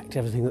weed whacked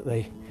everything that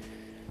they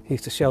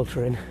used to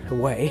shelter in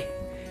away.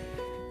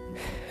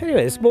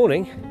 Anyway, this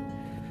morning,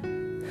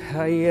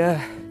 I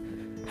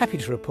happy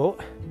to report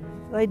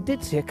I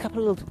did see a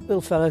couple of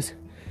little fellows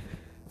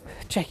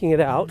checking it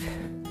out.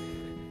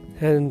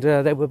 And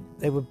they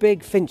were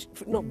big finch,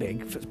 not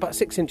big, about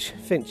 6-inch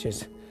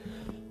finches.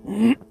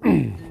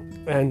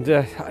 And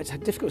it's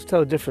difficult to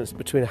tell the difference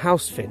between a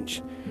house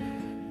finch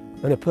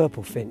and a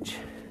purple finch.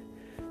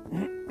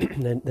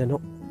 They're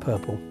not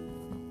purple.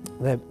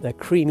 They're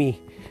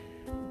creamy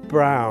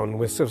brown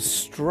with sort of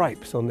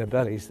stripes on their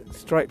bellies,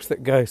 stripes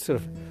that go sort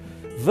of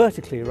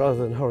vertically rather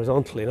than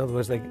horizontally. In other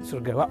words, they sort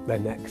of go up their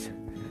necks.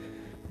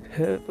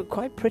 But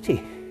quite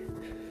pretty.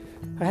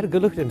 I had a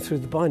good look at them through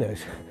the binos.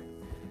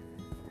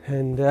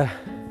 And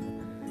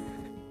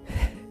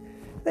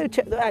they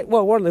checked that out.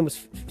 Well, one of them was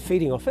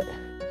feeding off it.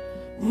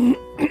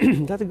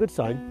 That's a good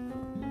sign.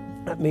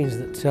 That means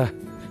that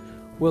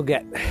we'll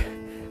get,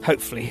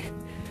 hopefully,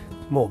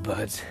 more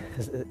birds.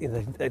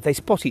 They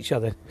spot each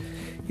other.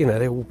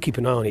 They all keep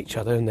an eye on each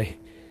other and they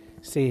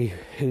see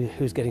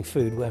who's getting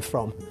food where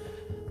from,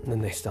 and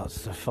then they start to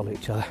sort of follow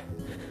each other.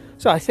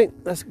 So I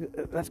think that's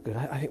good.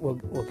 I think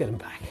we'll get them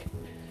back.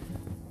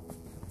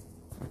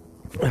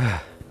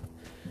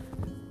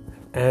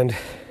 And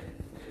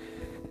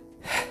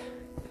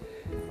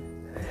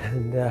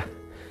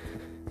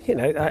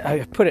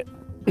I've put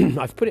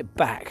it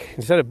back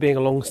instead of being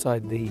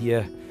alongside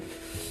the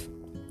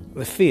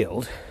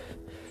field.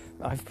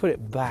 I've put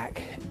it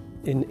back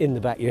in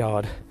the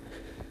backyard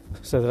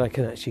so that I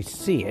can actually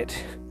see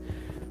it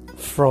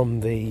from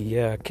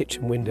the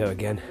kitchen window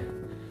again.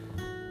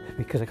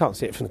 Because I can't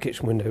see it from the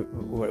kitchen window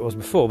where it was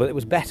before, but it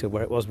was better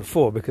where it was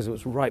before because it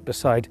was right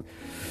beside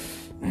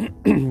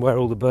where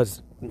all the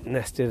birds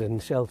nested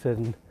and sheltered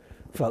and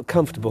felt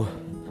comfortable.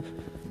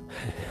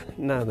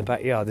 Now in the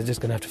backyard, they're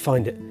just going to have to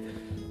find it.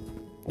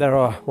 There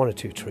are 1 or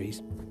 2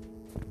 trees.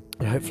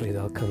 And hopefully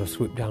they'll kind of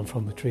swoop down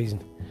from the trees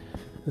and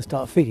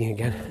start feeding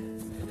again.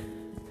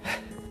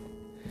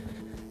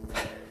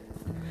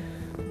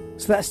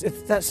 So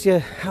that's your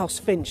house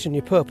finch and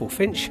your purple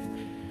finch.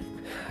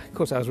 Of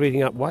course, I was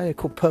reading up why they're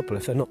called purple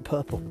if they're not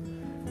purple.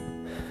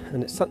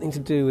 And it's something to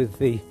do with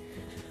the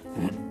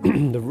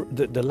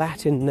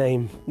Latin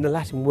name, the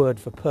Latin word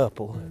for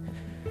purple.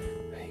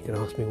 You can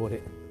ask me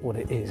what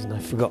it is, and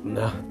I've forgotten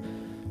now.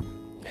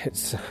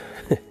 It's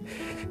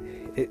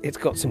it's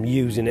got some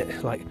U's in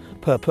it, like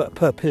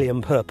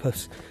purpilium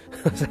purpus,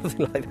 or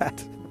something like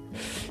that.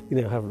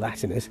 You know how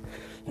Latin is.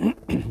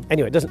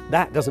 Anyway,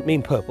 that doesn't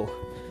mean purple.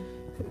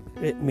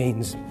 It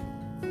means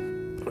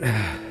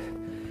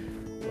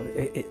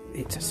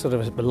it's a sort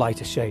of a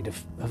lighter shade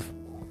of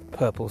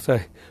purple, so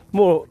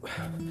more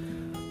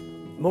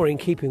in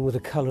keeping with the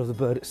colour of the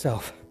bird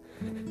itself.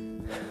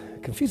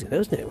 Confusing though,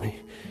 isn't it? When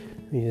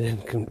you then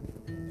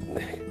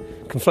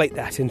conflate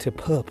that into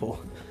purple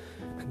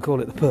and call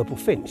it the purple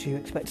finch, you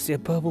expect to see a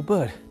purple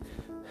bird.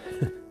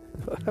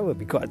 That would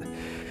be quite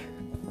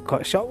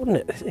a shot, wouldn't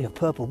it? A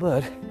purple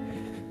bird.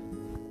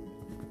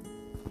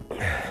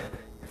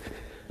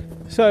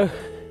 So,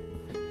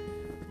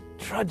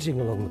 trudging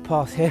along the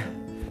path here,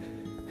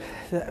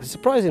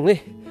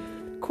 surprisingly,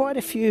 quite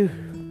a few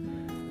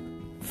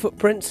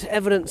footprints,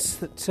 evidence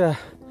that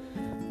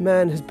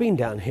man has been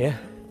down here.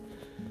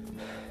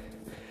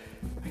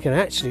 I can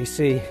actually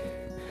see,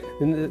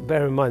 and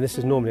bear in mind this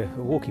is normally a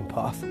walking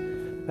path,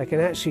 I can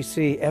actually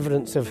see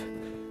evidence of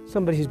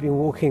somebody who's been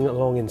walking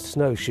along in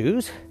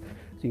snowshoes,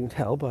 as you can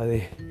tell by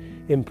the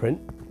imprint.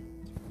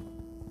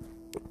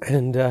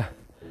 And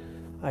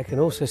I can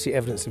also see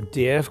evidence of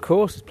deer, of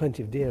course. There's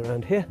plenty of deer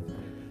around here.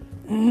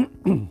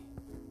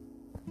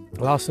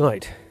 Last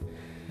night,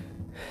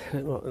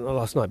 not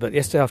last night, but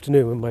yesterday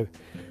afternoon when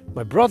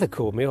my brother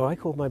called me, or I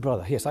called my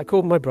brother. Yes, I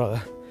called my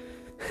brother.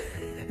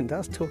 And I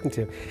was talking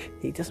to him.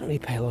 He doesn't really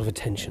pay a lot of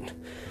attention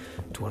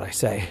to what I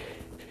say.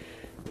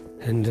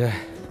 And I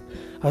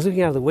was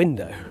looking out of the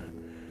window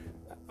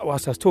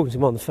whilst I was talking to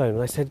him on the phone,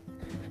 and I said,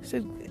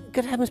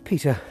 "Good heavens,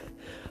 Peter,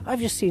 I've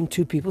just seen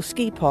two people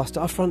ski past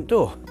our front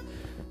door."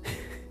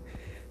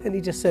 And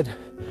he just said,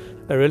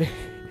 "Oh, really?"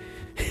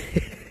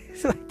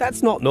 It's like,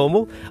 that's not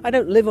normal. I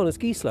don't live on a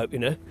ski slope, you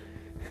know.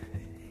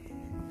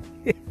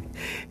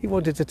 He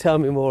wanted to tell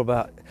me more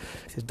about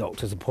his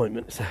doctor's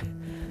appointment, so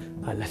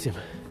I let him.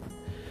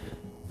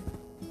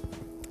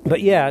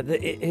 But yeah,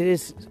 it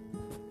is,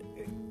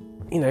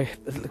 you know,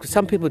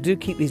 some people do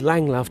keep these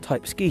Langlauf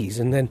type skis,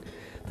 and then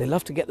they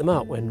love to get them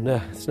out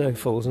when snow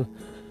falls and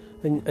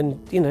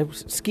you know,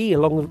 ski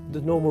along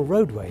the normal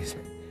roadways,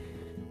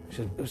 which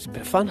was a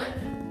bit of fun.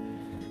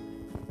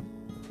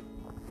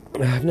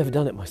 I've never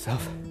done it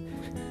myself,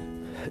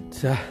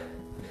 but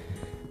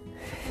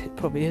it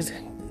probably is,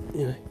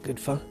 you know, good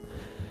fun.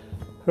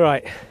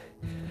 Right,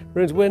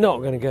 Runes, we're not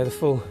going to go the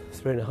full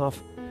 3.5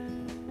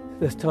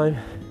 this time.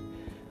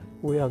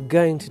 We are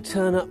going to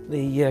turn up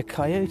the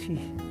Coyote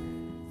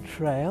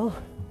Trail,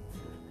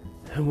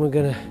 and we're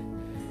going to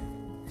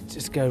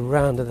just go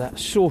round to that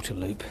shorter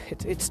loop.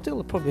 It's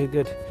still probably a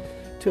good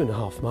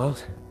 2.5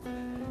 miles.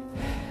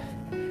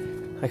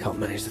 I can't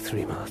manage the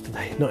 3 miles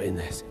today, not in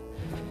this.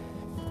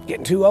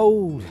 Getting too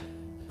old.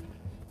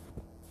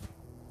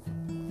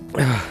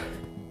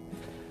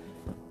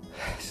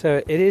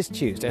 So it is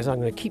Tuesday, as I'm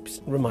going to keep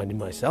reminding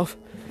myself.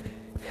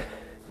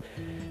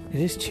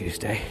 It is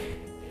Tuesday.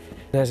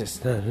 As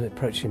it's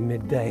approaching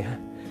midday,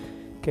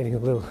 getting a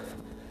little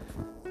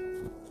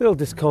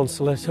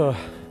disconsolate, or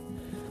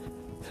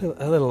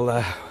a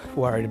little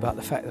worried about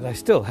the fact that I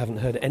still haven't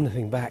heard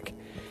anything back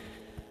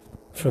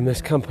from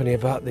this company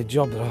about the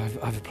job that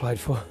I've applied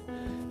for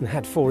and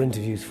had 4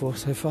 interviews for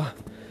so far.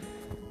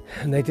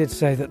 And they did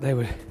say that they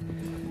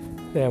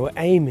were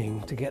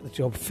aiming to get the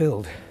job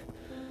filled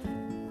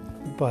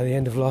by the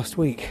end of last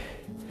week.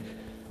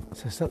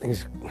 So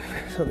something's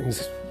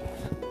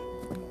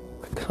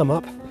come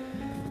up.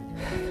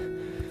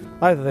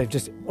 Either they've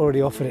just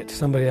already offered it to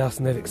somebody else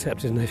and they've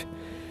accepted and they've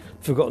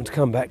forgotten to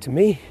come back to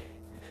me,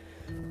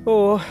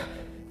 or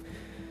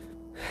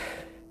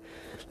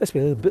let's be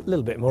a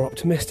little bit more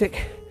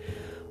optimistic,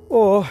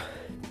 or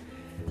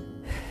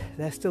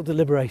they're still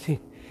deliberating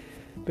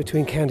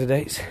between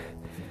candidates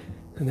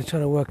and they're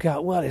trying to work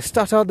out, well, is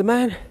Stuttard the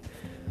man,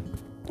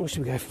 or should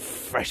we go for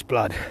fresh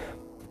blood?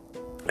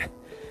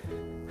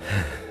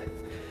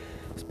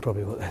 That's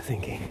probably what they're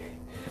thinking.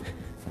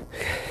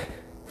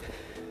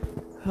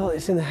 Well,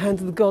 it's in the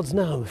hands of the gods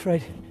now, I'm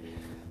afraid.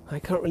 I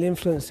can't really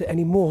influence it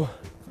anymore.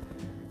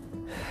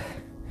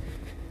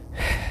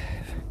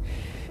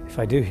 If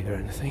I do hear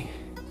anything,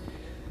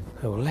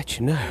 I will let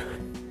you know.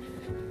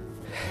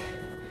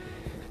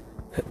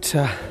 But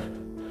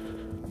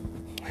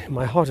in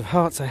my heart of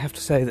hearts, I have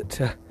to say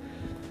that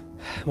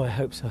my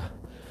hopes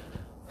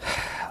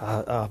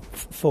are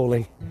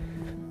falling.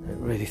 I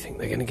don't really think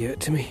they're going to give it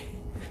to me.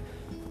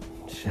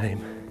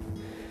 Shame.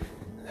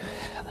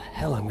 How the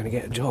hell I'm going to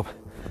get a job?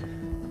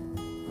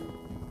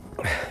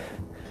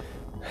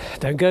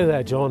 Don't go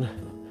there, John.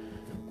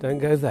 Don't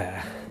go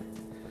there.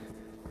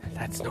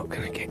 That's not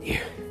going to get you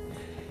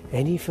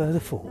any further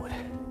forward.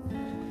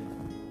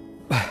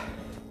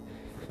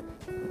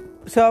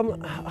 So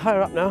I'm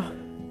higher up now.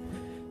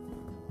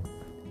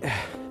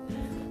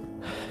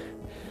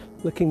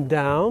 Looking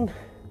down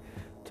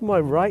to my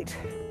right,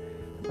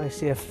 I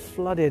see a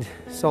flooded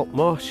salt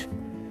marsh.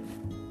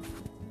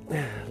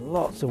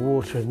 Lots of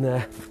water in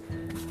there,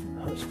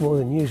 much more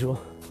than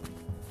usual.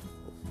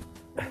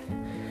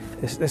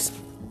 This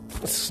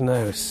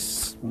snow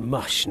is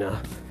mush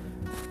now.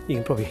 You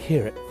can probably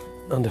hear it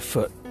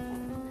underfoot.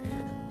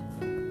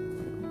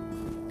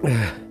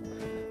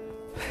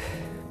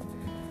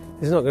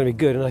 It's not going to be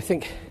good, and I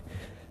think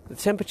the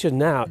temperature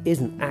now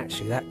isn't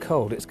actually that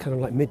cold. It's kind of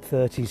like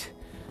mid-30s,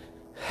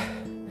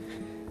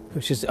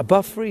 which is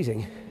above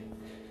freezing.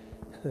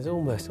 There's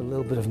almost a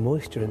little bit of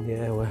moisture in the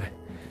air where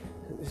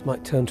this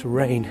might turn to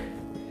rain.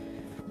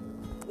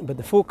 But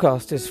the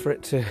forecast is for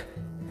it to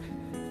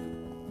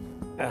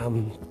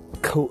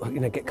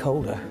get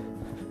colder.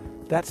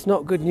 That's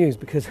not good news,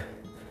 because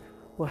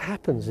what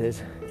happens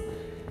is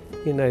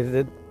you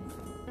know,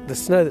 the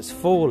snow that's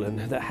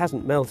fallen, that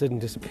hasn't melted and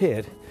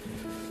disappeared,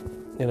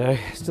 you know,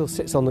 still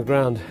sits on the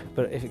ground,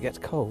 but if it gets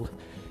cold,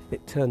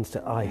 it turns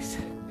to ice.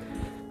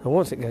 And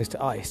once it goes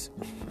to ice,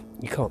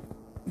 you can't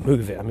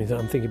move it. I mean,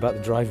 I'm thinking about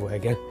the driveway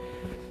again.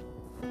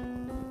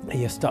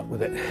 You're stuck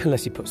with it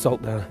unless you put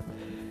salt down.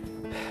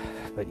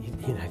 But,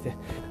 you know,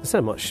 there's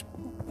so much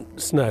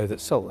snow that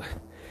salt,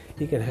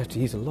 you're going to have to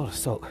use a lot of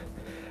salt.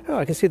 Oh,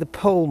 I can see the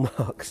pole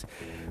marks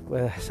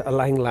where a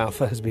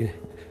Langlaufer has been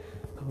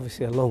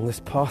obviously along this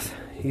path,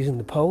 using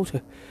the pole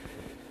to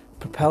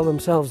propel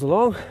themselves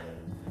along.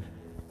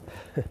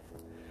 I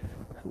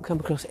haven't come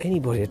across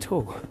anybody at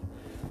all.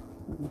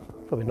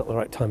 Probably not the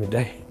right time of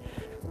day.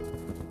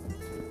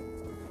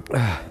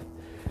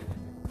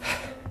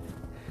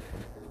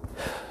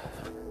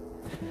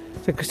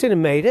 So Christina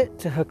made it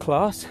to her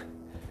class,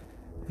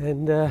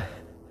 and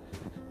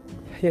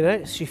you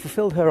know, she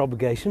fulfilled her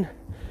obligation.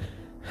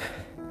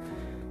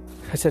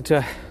 I said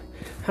to her,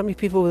 how many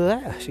people were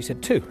there? She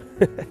said 2.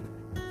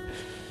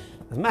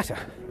 Doesn't matter.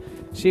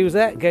 She was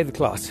there, gave the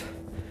class.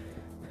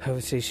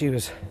 Obviously she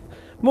was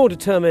more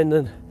determined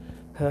than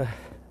her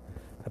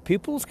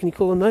pupils. Can you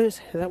call them those?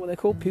 Is that what they're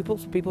called?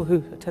 Pupils? People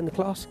who attend the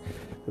class?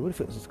 They would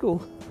if it was a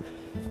school.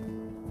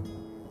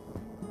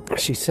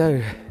 She's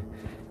so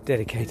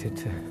dedicated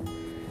to,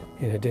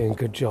 you know, doing a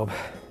good job.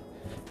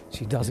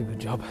 She does a good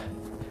job.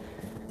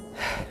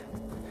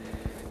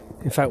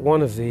 In fact,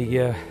 one of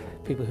the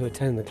people who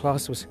attended the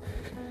class was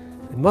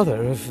the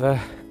mother of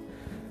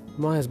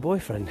Maya's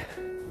boyfriend,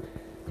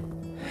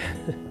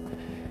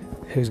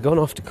 who's gone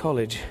off to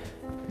college.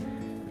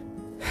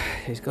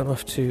 He's gone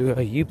off to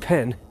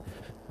UPenn,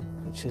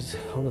 which is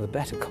one of the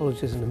better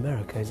colleges in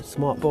America. He's a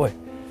smart boy.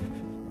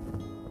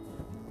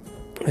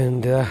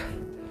 And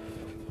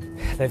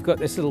they've got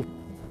this little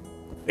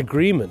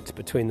agreement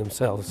between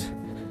themselves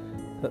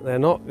that they're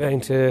not going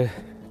to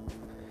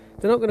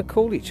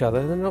call each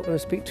other, they're not going to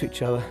speak to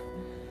each other,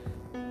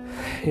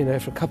 you know,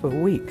 for a couple of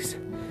weeks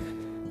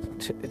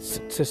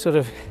to sort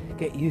of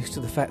get used to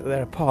the fact that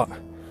they're apart.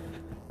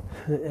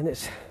 And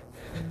it's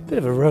a bit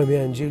of a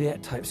Romeo and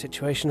Juliet type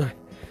situation. I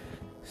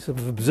sort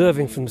of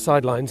observing from the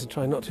sidelines and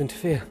trying not to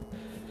interfere.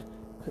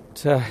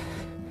 But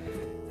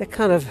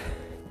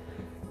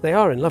they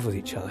are in love with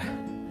each other.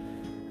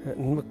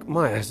 And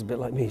Maya is a bit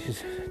like me,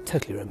 she's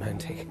totally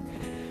romantic.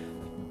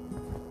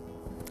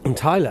 And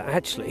Tyler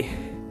actually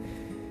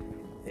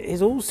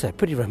is also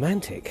pretty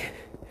romantic,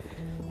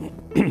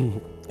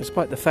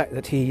 despite the fact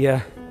that he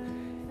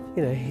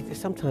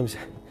sometimes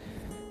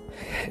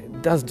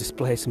does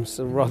display some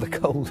rather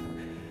cold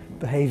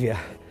behaviour.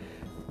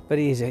 But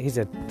he's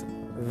a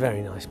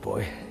very nice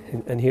boy,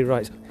 and he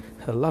writes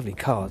her lovely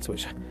cards,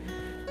 which,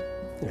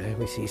 you know,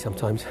 we see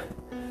sometimes.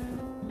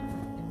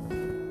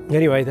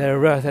 Anyway,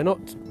 they're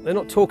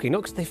not talking,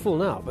 not because they've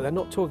fallen out, but they're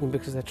not talking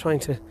because they're trying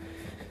to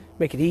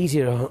make it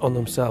easier on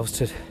themselves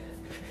to,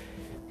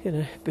 you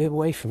know, be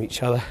away from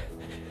each other,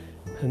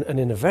 and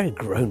in a very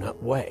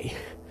grown-up way,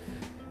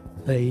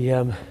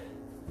 they're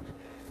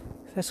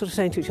sort of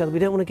saying to each other, we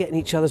don't want to get in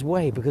each other's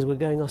way because we're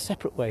going our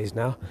separate ways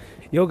now.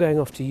 You're going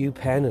off to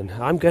UPenn and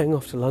I'm going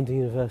off to London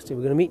University.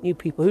 We're going to meet new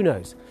people. Who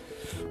knows?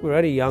 We're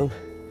only young.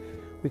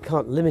 We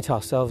can't limit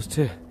ourselves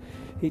to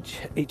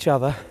each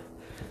other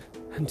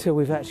until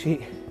we've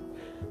actually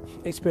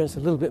experienced a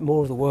little bit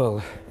more of the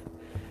world,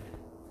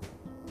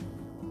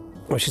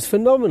 which is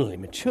phenomenally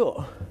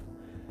mature.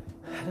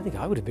 I don't think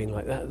I would have been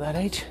like that at that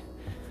age.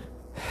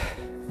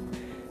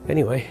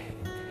 Anyway,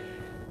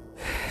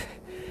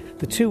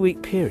 the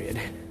 2-week period,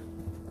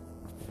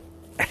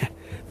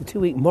 the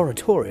 2-week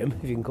moratorium,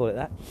 if you can call it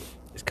that,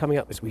 is coming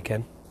up this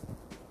weekend.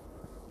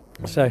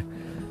 So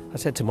I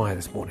said to Maya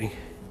this morning,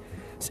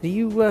 so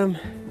you're going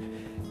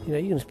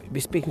to be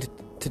speaking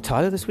to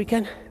Tyler this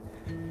weekend?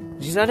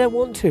 She said, I don't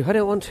want to. I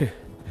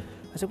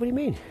said, what do you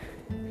mean?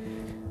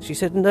 She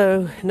said,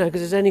 no,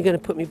 because it's only going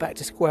to put me back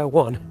to square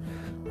one.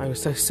 I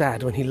was so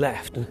sad when he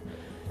left,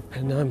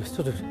 and I'm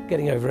sort of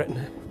getting over it,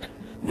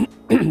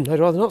 and I'd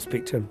rather not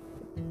speak to him.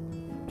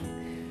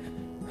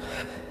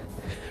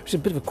 Which is a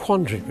bit of a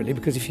quandary, really,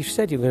 because if you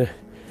said you're going to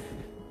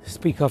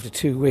speak after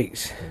 2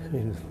 weeks, I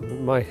mean,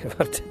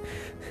 I've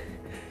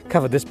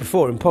covered this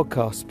before in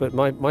podcasts, but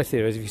my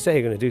theory is if you say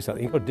you're going to do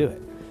something, you've got to do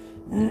it.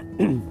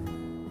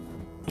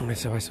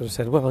 So I sort of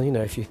said, well, you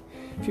know, if you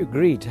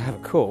agreed to have a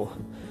call,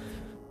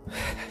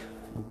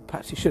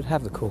 perhaps you should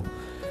have the call.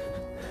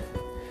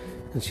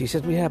 And she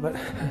said, well, yeah, but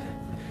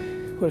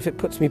what if it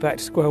puts me back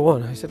to square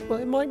one? I said, well,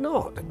 it might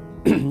not.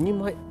 You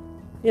might,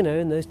 you know,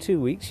 in those 2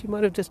 weeks, you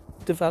might have just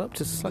developed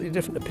a slightly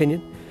different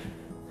opinion.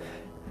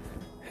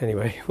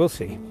 Anyway, we'll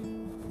see.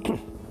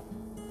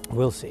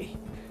 We'll see.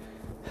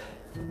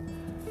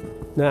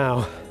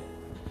 Now,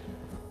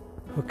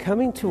 we're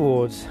coming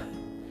towards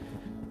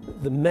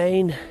the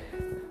main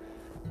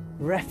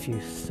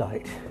refuse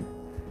site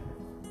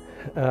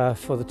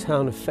for the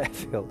town of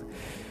Fairfield.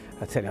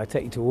 I tell you, I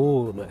take you to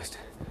all the most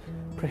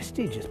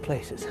prestigious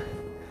places.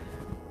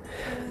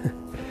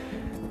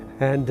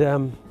 And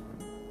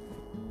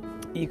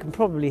you can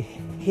probably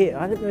hear,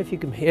 I don't know if you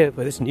can hear it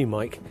with this new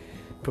mic,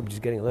 probably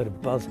just getting a load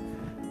of buzz.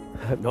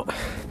 I hope not.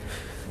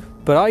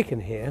 But I can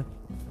hear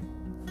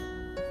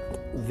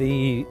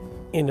the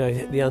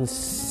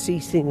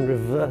unceasing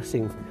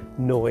reversing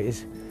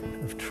noise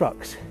of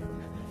trucks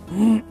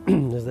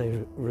as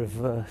they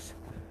reverse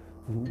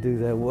and do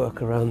their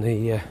work around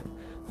the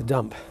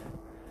dump.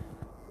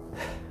 I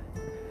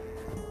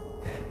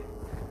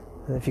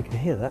don't know if you can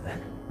hear that.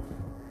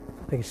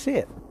 I can see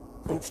it.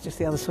 It's just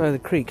the other side of the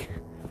creek.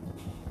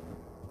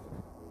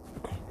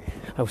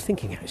 I was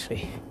thinking,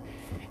 actually,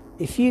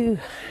 if you're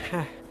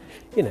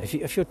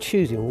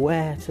choosing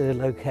where to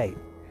locate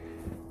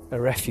a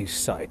refuse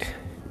site,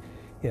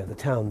 the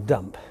town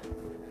dump,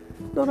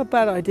 not a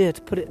bad idea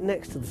to put it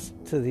next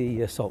to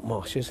the salt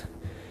marshes,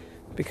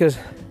 because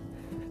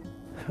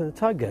when the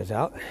tide goes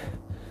out,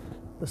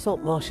 the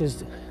salt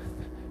marshes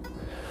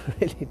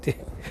really do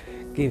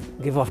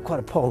give off quite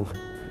a pong.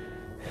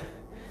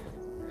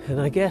 And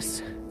I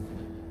guess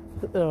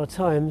that there are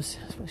times,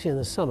 especially in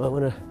the summer,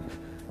 when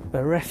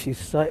a refuse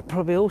site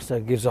probably also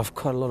gives off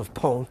quite a lot of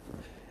pong.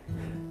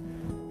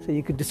 So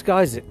you could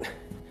disguise it.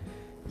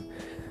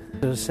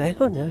 Just say,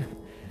 oh no,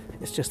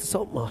 it's just the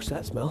salt marsh,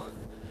 that smell.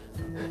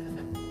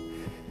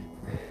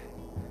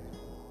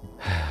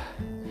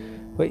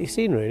 What you've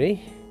seen,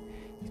 Rooney,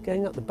 is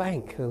going up the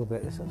bank a little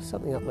bit. There's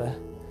something up there.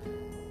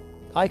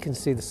 I can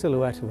see the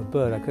silhouette of a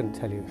bird. I couldn't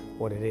tell you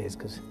what it is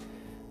because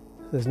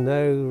there's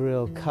no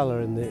real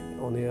colour on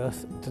the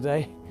earth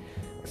today,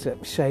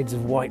 except shades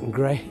of white and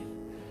grey.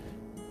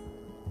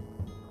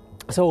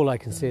 So all I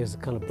can see is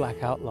the kind of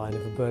black outline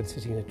of a bird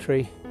sitting in a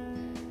tree.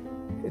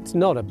 It's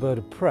not a bird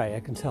of prey, I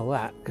can tell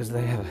that, because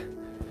they have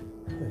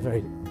a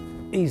very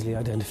easily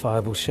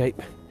identifiable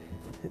shape.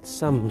 It's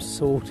some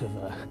sort of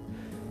a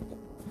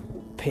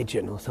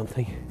pigeon or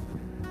something.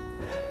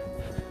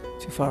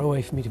 Too far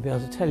away for me to be able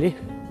to tell you.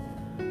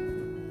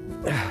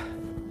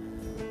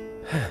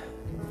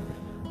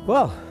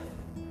 Well,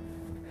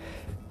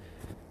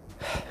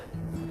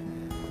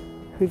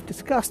 we've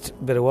discussed a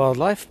bit of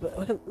wildlife, but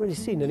I haven't really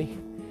seen any.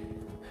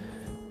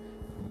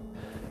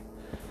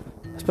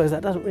 I suppose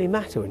that doesn't really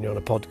matter when you're on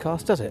a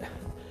podcast, does it?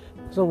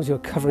 As long as you're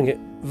covering it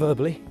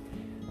verbally.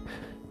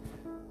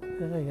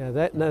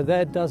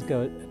 There does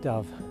go a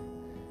dove.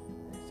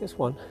 It's just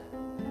one.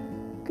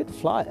 Good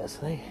flyers.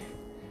 They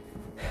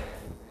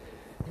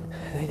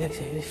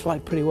fly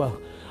pretty well.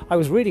 I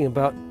was reading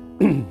about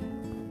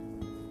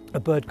a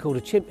bird called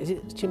a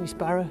chimney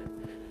sparrow?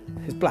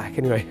 It's black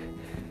anyway.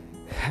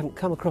 I haven't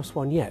come across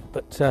one yet,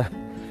 but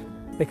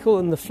they call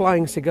them the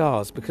flying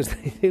cigars because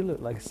they do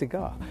look like a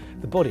cigar.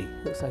 The body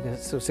looks like a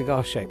sort of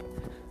cigar shape,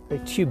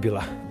 very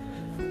tubular,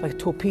 like a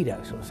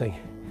torpedo sort of thing.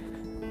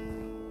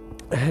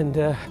 And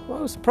I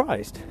was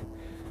surprised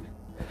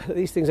at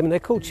these things. I mean, they're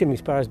called chimney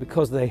sparrows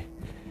because they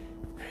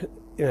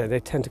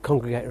tend to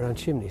congregate around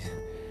chimneys.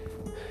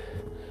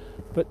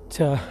 But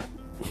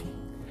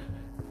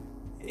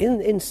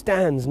in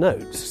Stan's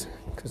notes,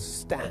 because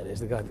Stan is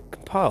the guy that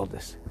compiled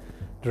this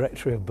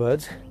directory of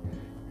birds,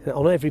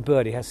 on every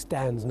bird he has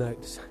Stan's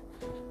notes,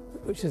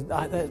 which is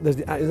there's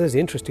the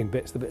interesting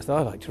bits, the bits that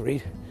I like to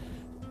read.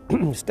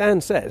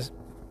 Stan says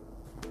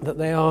that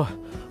they are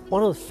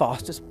one of the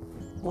fastest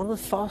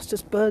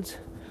birds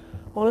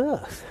on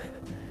Earth.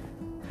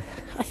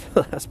 I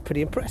thought that's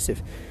pretty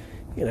impressive.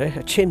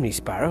 A chimney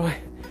sparrow.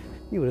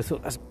 You would have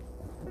thought that's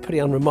a pretty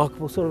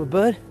unremarkable sort of a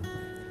bird.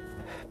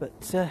 But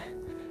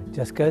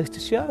just goes to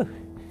show,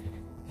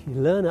 if you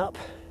learn up,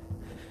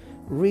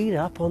 read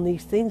up on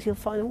these things, you'll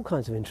find all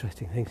kinds of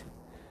interesting things.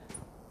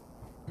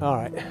 All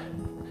right,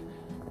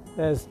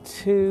 there's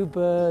two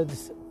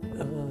birds.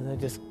 They're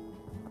just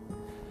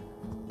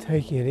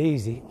taking it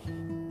easy,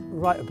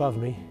 right above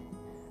me,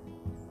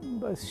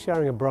 both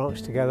sharing a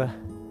branch together,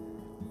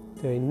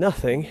 doing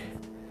nothing.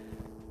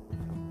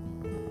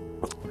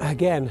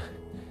 Again,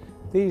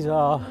 these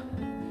are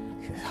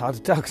hard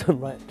to tell because I'm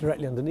right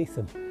directly underneath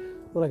them.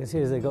 All I can see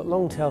is they've got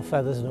long tail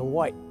feathers and a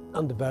white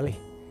underbelly.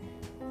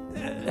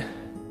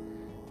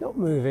 Not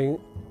moving,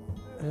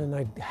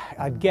 and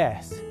I'd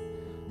guess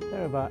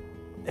they're about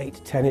 8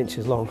 to 10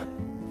 inches long.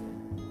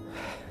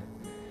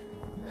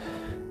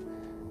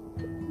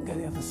 Go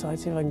the other side,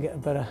 see if I can get a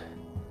better...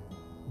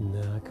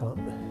 No, I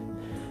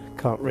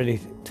can't really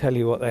tell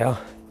you what they are.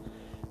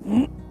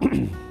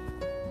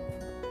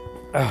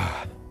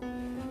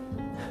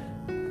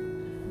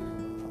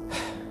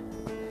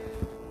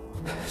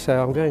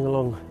 So I'm going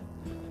along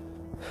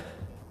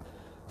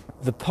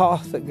the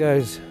path that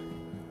goes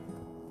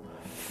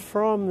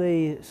from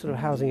the sort of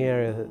housing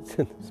area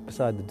that's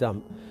beside the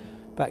dump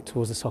back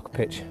towards the soccer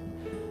pitch.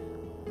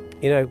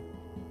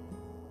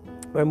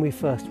 When we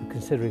first were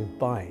considering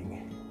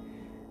buying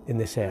in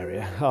this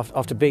area,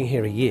 after being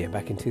here a year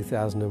back in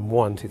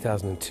 2001,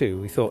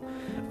 2002, we thought,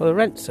 well, the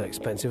rent's so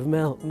expensive, we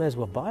may as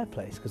well buy a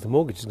place because the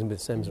mortgage is going to be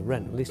the same as the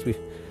rent. At least we've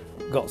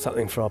got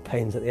something for our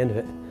pains at the end of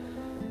it.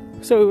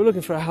 So we were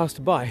looking for a house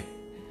to buy.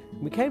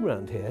 We came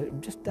around here,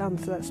 just down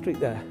to that street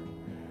there,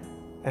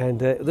 and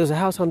there's a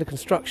house under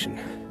construction.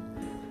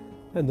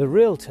 And the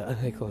realtor,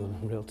 they call them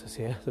realtors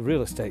here, the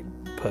real estate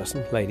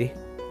person, lady,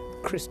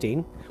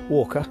 Christine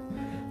Walker,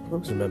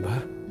 always remember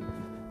her.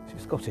 She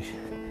was Scottish.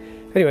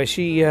 Anyway,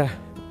 she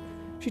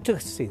took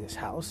us to see this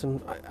house,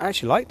 and I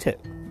actually liked it.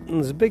 And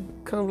there's a big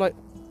kind of like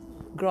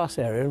grass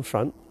area in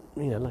front,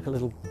 like a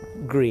little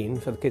green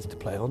for the kids to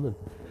play on. And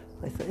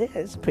I thought, yeah,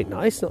 it's pretty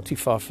nice, not too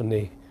far from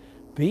the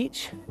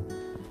beach.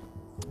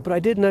 But I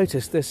did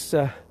notice this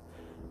sort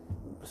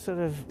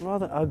of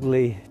rather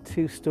ugly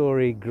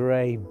 2-storey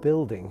grey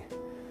building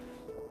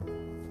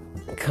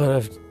kind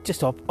of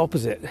just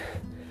opposite.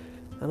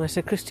 And I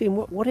said, Christine,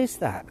 what is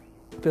that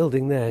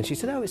building there? And she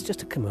said, oh, it's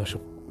just a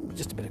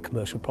bit of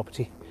commercial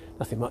property,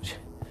 nothing much.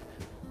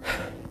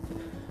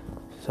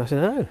 So I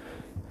said, oh.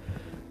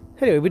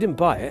 Anyway, we didn't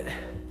buy it.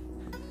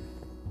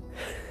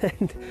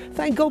 And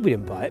thank God we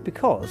didn't buy it,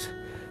 because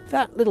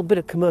that little bit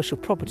of commercial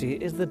property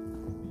is the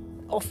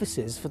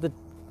offices for the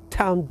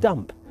town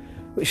dump,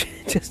 which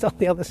is just on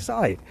the other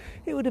side.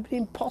 It would have been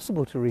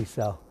impossible to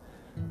resell.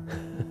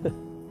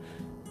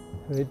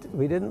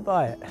 We didn't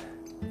buy it.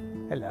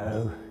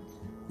 Hello.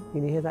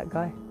 Can you hear that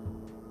guy?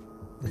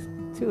 There's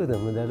 2 of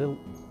them with their little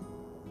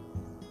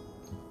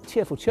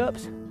cheerful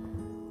chirps. I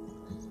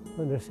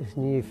wonder if this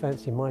new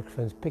fancy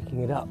microphone's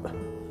picking it up.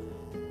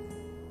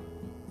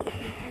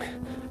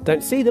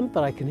 Don't see them,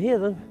 but I can hear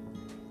them.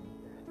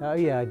 Oh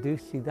yeah, I do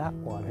see that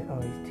one.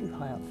 Oh, he's too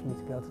high up for me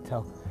to be able to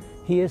tell.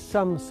 He is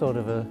some sort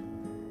of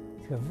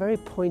he's got a very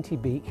pointy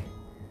beak.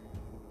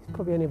 He's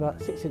probably only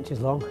about 6 inches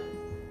long.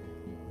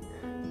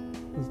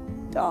 He's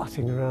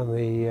darting around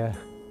the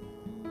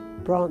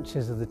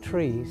branches of the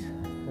trees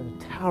that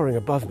are towering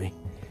above me.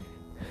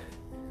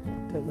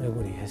 Don't know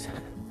what he is.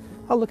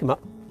 I'll look him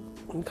up.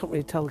 I can't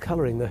really tell the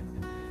colouring though.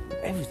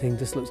 Everything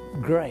just looks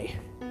grey.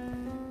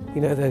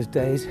 You know those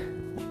days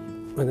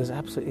when there's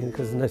absolutely,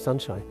 because there's no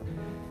sunshine,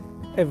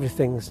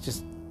 everything's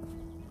just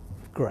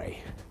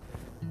grey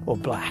or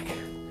black.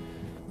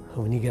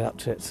 And when you get up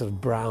to it, sort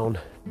of brown.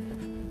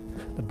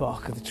 The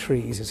bark of the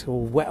trees is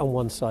all wet on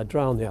one side,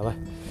 dry on the other,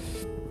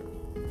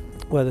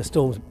 where the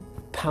storm's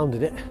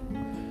pounded it.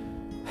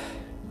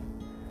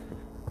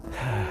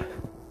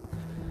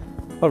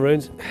 Well,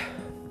 Runes,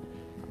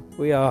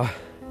 we are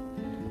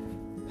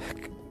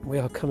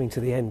coming to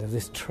the end of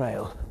this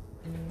trail.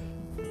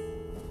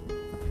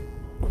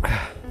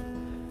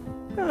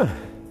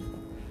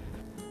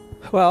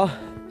 Well,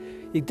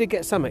 you did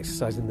get some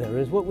exercise in there,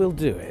 Runes. What we'll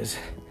do is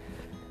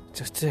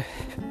just to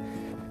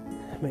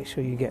make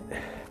sure you get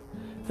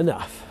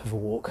enough of a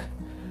walk.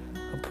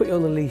 I'll put you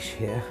on the leash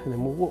here, and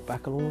then we'll walk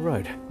back along the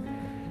road.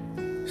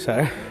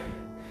 So,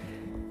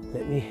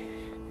 let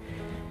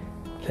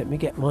me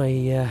get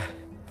my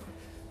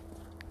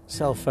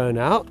cell phone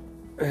out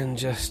and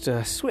just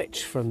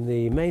switch from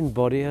the main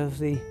body of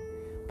the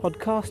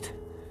podcast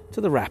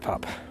to the wrap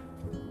up.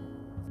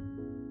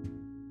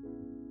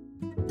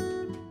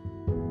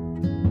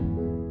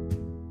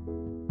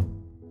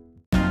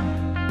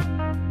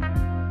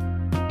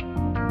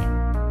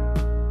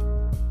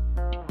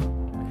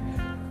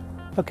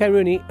 Okay,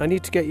 Rooney, I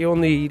need to get you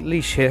on the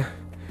leash here.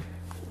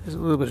 There's a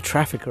little bit of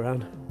traffic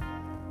around.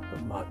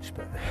 Not much,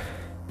 but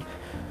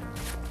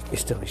you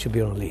should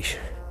be on a leash.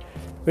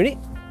 Rooney?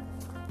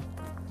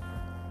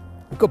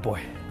 Good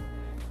boy.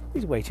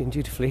 He's waiting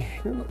dutifully.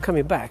 He's not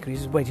coming back,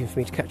 he's just waiting for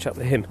me to catch up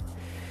with him.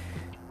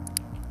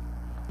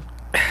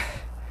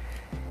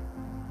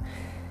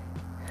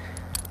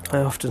 I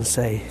often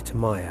say to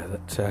Maya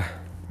that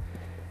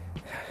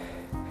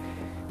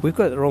we've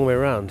got it the wrong way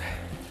around.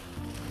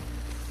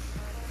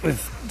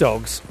 With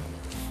dogs,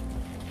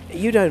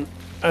 you don't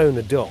own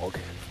a dog,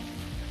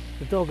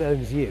 the dog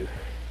owns you,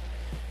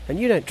 and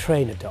you don't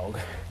train a dog,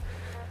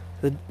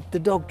 the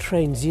dog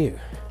trains you.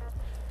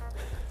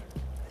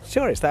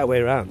 Sure, it's that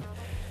way around.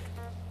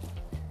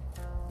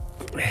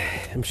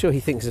 I'm sure he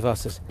thinks of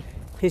us as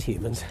his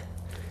humans.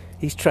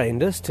 He's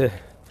trained us to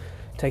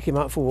take him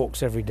out for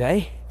walks every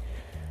day,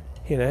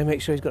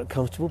 make sure he's got a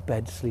comfortable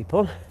bed to sleep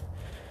on,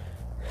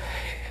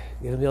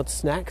 give him the odd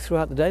snack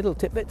throughout the day, little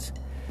tidbits.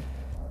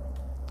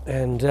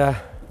 And,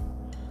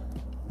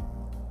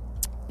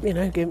 give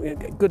him a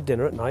good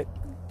dinner at night.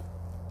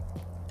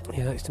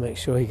 He likes to make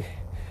sure he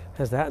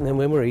has that. And then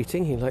when we're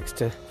eating, he likes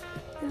to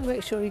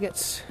make sure he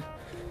gets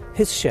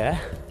his share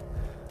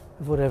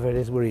of whatever it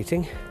is we're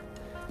eating.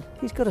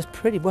 He's got us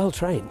pretty well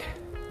trained.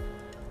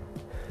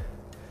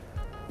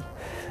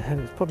 And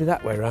it's probably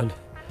that way around.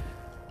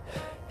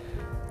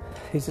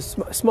 He's a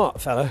smart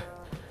fellow,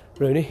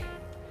 Rooney.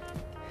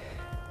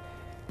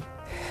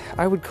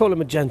 I would call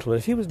him a gentleman.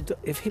 If he was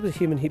a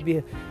human, he'd be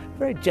a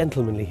very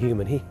gentlemanly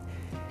human. He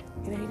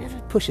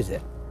never pushes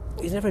it.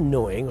 He's never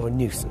annoying or a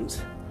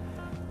nuisance.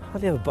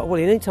 Hardly ever.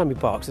 Well, any time he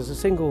barks, there's a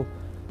single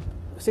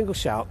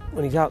shout.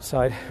 When he's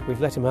outside,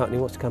 we've let him out and he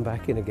wants to come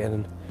back in again,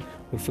 and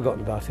we've forgotten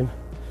about him.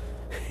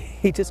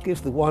 He just gives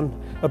the one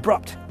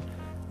abrupt,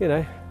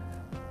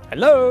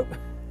 hello.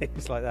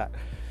 It's like that.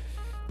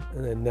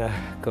 And then,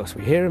 of course,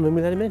 we hear him and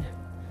we let him in.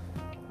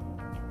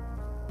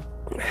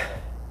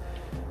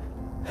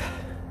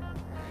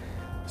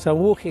 So I'm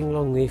walking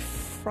along the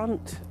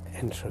front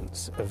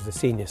entrance of the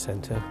senior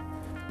centre.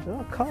 There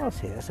are cars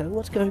here, so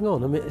what's going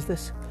on? I mean, is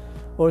this,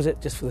 or is it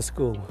just for the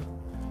school?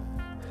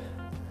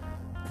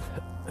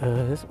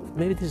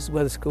 Maybe this is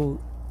where the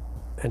school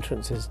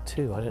entrance is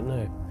too, I don't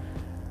know.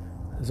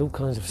 There's all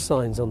kinds of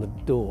signs on the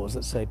doors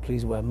that say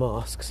please wear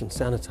masks and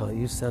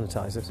use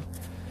sanitizers.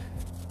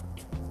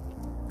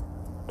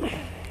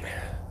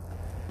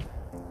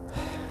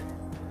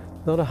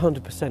 Not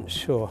 100%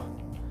 sure.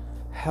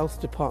 Health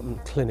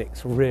department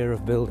clinics, rear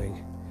of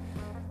building.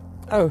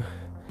 Oh,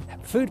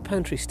 food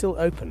pantry still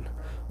open.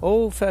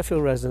 All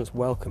Fairfield residents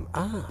welcome.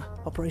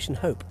 Operation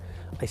Hope.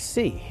 I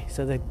see.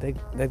 So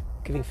they're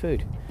giving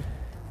food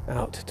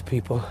out to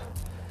people.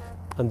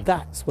 And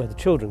that's where the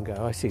children go,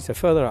 I see. So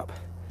further up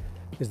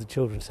is the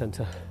children's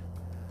centre.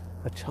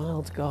 A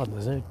child's garden.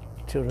 There's no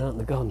children out in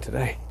the garden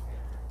today.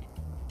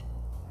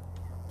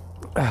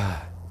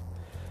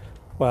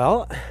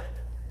 Well,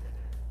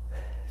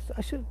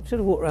 I should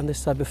have walked around this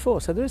side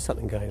before, so there is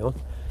something going on.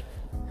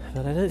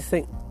 But I don't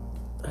think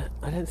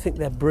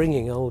they're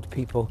bringing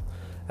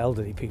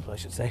elderly people I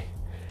should say,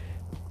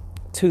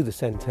 to the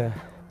centre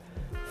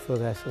for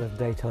their sort of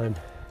daytime,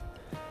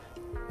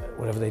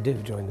 whatever they do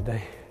during the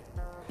day.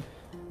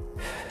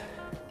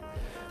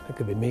 That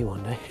could be me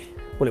one day.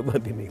 Well, it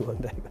won't be me one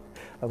day, but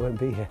I won't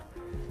be here.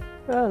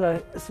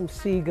 Well, some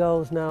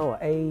seagulls now, or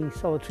a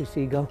solitary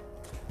seagull.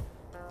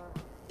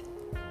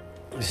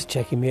 Just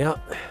checking me out.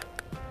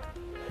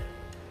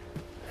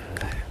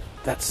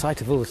 That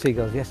sight of all the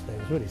seagulls yesterday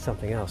was really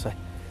something else. I'm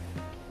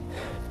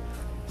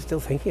still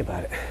thinking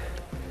about it.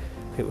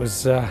 It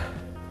was... I'm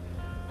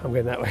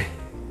going that way.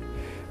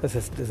 There's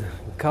a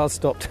car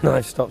stopped and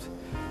I've stopped.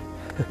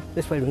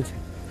 This way, Lindsay.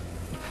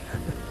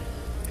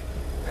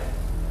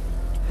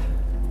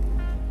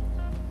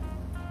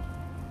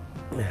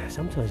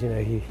 Sometimes,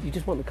 you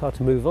just want the car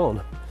to move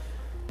on.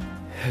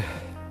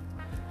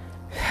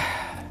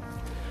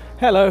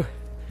 Hello.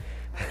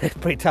 It's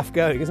pretty tough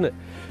going, isn't it?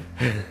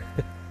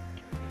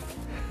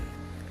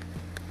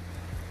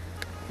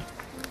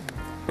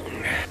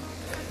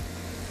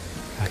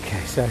 Okay,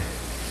 so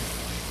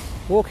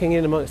walking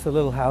in amongst the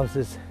little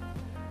houses,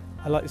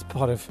 I like this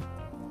part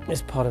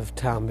of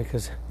town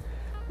because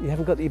you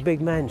haven't got the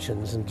big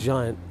mansions and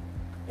giant,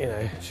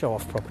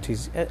 show-off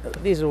properties.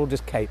 These are all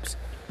just capes.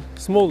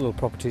 Small little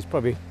properties,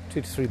 probably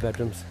 2 to 3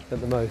 bedrooms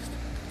at the most.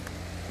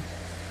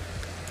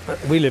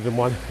 We live in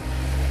one.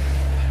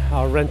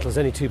 Our rental's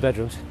only 2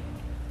 bedrooms.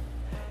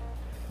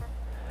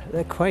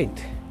 They're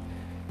quaint.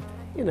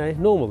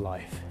 Normal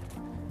life.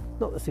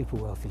 Not the super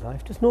wealthy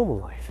life, just normal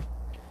life.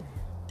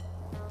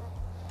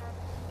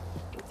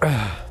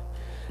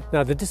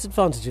 Now, the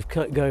disadvantage of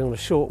going on a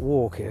short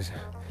walk is,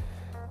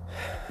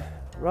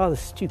 rather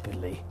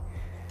stupidly,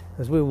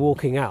 as we were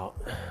walking out,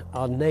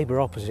 our neighbour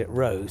opposite,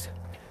 Rose,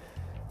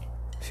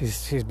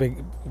 she's a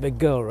big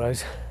girl,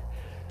 Rose,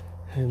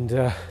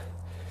 and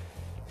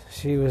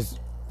she was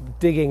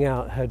digging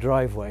out her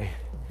driveway,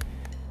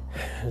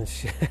 and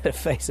she had her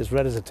face as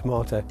red as a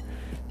tomato.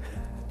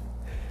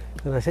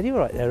 And I said, "You all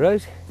right there,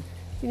 Rose?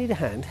 Do you need a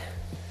hand?"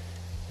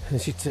 And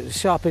she took a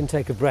sharp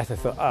intake of breath. I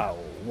thought, oh,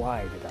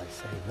 why did I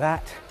say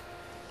that?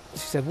 She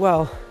said,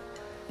 well,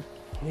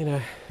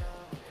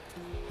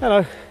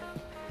 hello.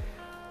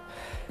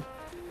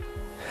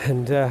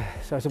 And so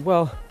I said,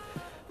 well,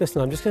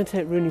 listen, I'm just going to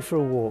take Rooney for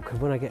a walk, and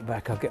when I get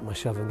back, I'll get my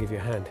shovel and give you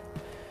a hand.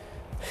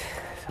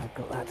 So I've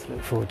got that to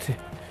look forward to.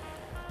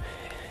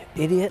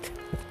 Idiot.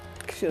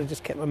 Should have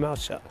just kept my mouth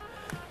shut.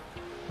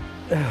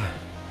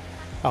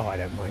 Oh, I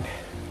don't mind.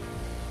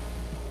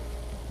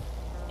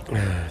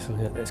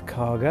 Something like this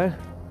cargo.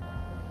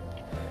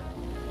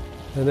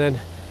 And then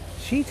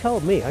she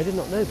told me, I did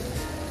not know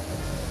this,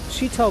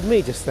 she told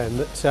me just then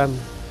that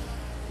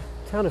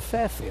town of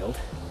Fairfield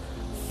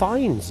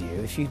fines you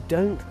if you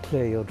don't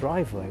clear your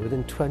driveway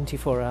within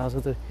 24 hours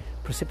of the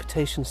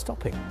precipitation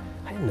stopping.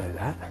 I didn't know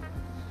that.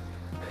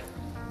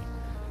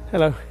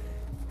 Hello.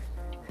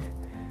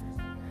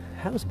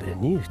 That was a bit of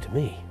news to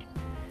me.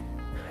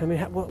 I mean,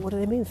 what do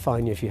they mean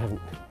fine you if you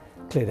haven't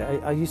cleared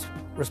it? Are you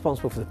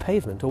responsible for the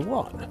pavement or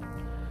what?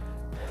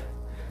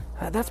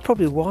 That's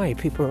probably why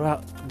people are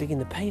out digging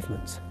the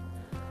pavements.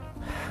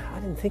 I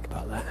didn't think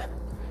about that.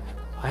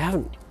 I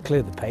haven't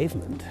cleared the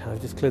pavement.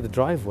 I've just cleared the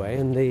driveway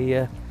and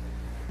the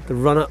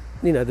run up,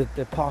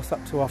 the path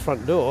up to our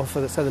front door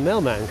so the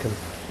mailman can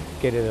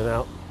get in and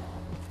out.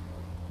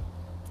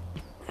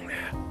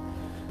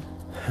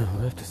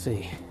 We'll have to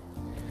see.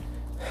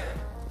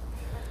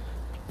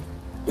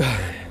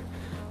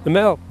 The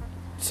mail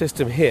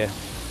system here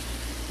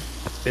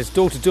is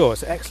door to door.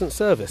 It's an excellent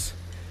service.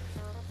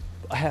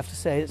 I have to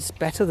say it's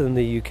better than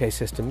the UK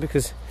system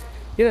because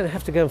you don't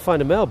have to go and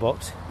find a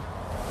mailbox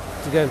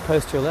to go and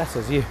post your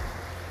letters. You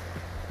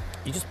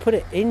just put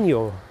it in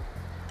your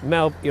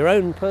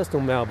own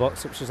personal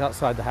mailbox, which is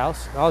outside the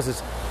house. Ours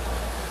is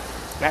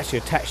actually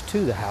attached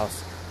to the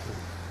house,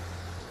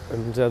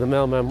 and the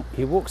mailman,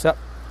 he walks up.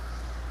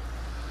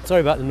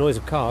 Sorry about the noise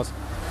of cars.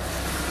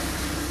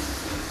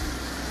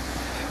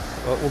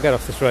 We'll get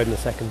off this road in a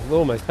second. We're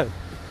almost home.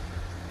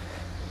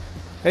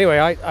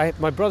 Anyway,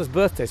 my brother's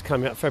birthday is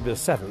coming up February the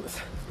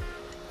 7th.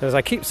 And as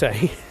I keep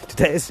saying,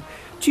 today is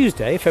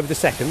Tuesday, February the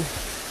 2nd.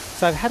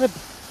 So I've had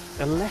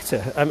a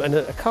letter and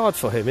a card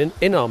for him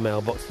in our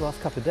mailbox the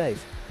last couple of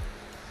days.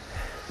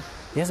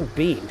 He hasn't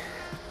been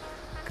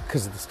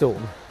because of the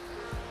storm.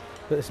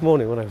 But this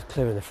morning when I was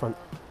clearing the front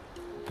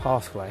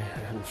pathway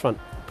and the front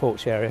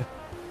porch area,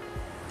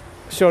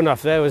 sure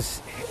enough, there was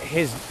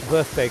his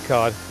birthday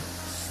card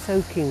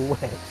soaking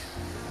wet,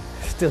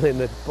 still in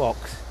the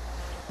box.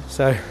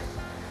 So,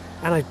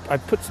 and I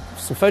put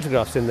some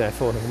photographs in there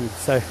for him.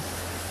 So,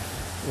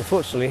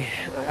 unfortunately,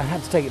 I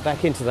had to take it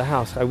back into the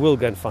house. I will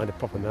go and find a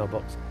proper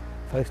mailbox,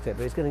 post it,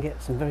 but he's going to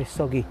get some very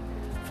soggy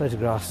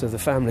photographs of the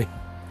family.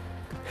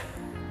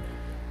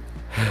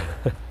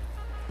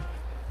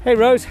 Hey,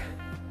 Rose.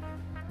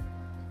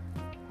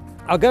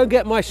 I'll go and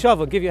get my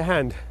shovel. Give you a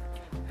hand.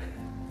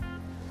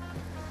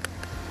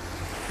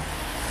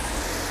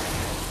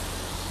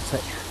 So,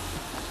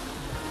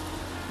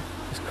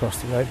 just cross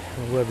the road,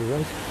 Werby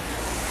Road.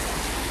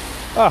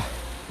 Oh,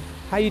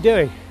 how you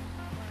doing?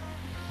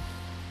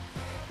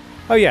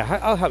 Oh yeah,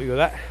 I'll help you with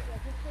that.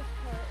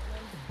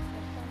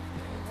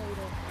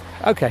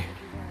 Okay.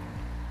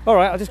 All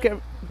right,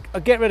 I'll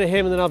get rid of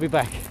him and then I'll be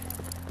back.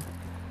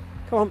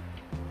 Come on.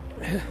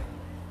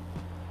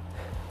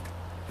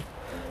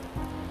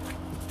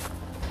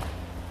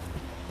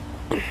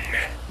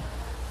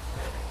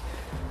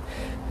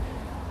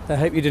 I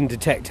hope you didn't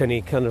detect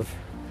any kind of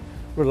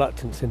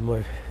reluctance in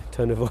my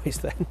tone of voice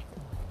then.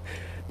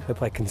 I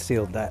hope I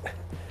concealed that.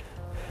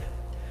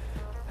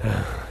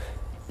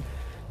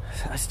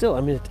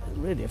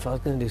 Really, if I was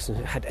going to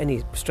had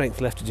any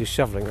strength left to do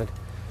shoveling, I'd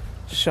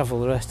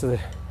shovel the rest of the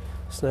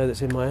snow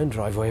that's in my own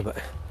driveway,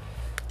 but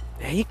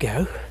there you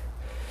go.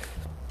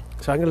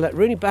 So I'm going to let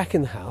Rooney back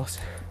in the house.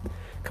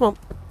 Come on.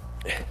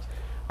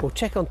 We'll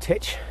check on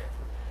Titch,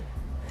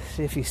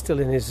 see if he's still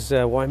in his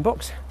wine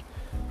box,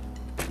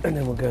 and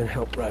then we'll go and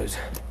help Rose.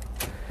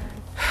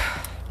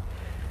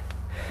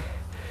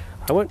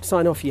 I won't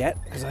sign off yet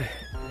because I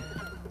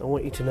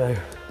want you to know.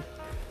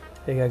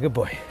 There you go, good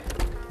boy.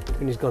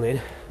 Rooney's gone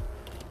in.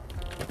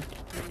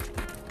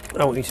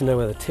 I want you to know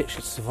whether Titch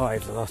has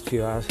survived the last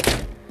few hours.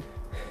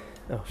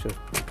 Oh, I should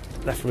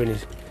have left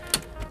Rooney's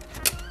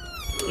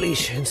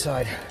leash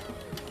inside.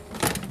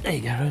 There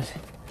you go, Rose.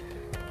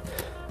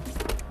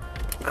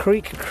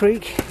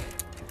 Creak.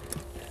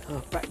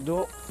 Oh, back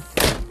door.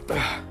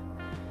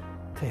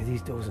 Tell you,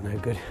 these doors are no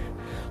good.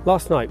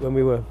 Last night when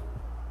we were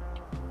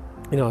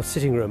in our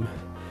sitting room,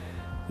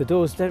 the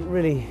doors don't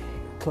really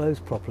close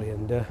properly,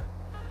 and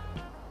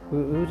we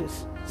were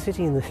just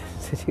sitting in the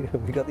sitting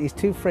room. We got these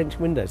two French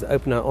windows that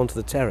open out onto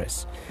the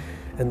terrace,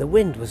 and the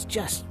wind was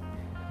just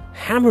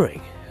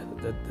hammering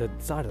the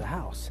side of the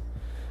house.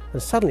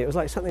 And suddenly it was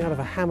like something out of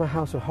a Hammer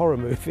House of Horror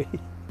movie.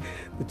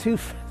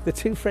 The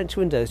two French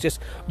windows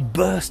just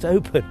burst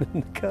open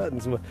and the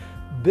curtains were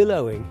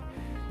billowing.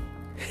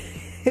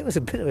 It was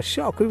a bit of a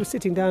shock. We were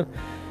sitting down,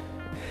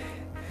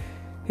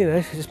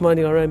 just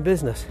minding our own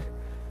business.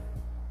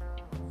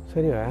 So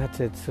anyway, I had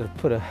to sort of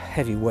put a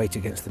heavy weight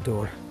against the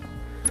door.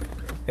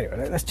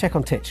 Anyway, let's check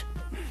on Titch.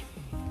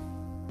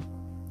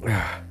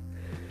 Let's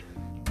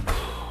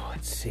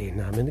see,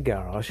 now I'm in the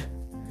garage.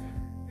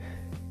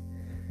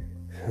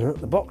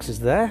 The box is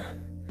there.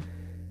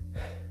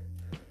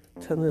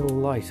 Turn the little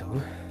light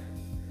on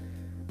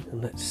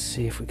and let's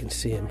see if we can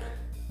see him.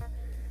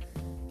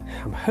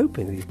 I'm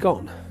hoping that he's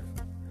gone.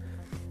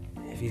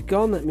 If he's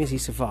gone, that means he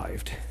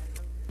survived.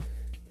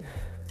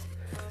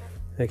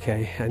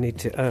 Okay, I need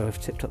to... Oh,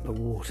 I've tipped up the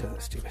water.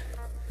 That's stupid.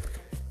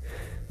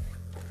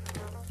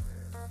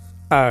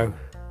 Oh.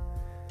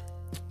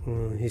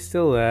 He's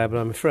still there, but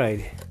I'm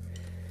afraid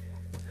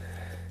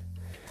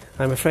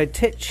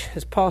Titch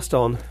has passed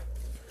on.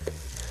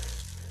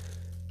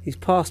 He's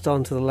passed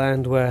on to the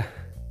land where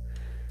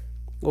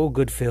all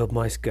good field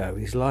mice go.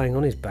 He's lying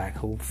on his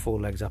back, all four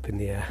legs up in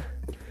the air.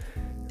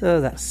 Oh,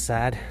 that's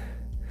sad.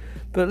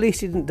 But at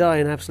least he didn't die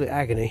in absolute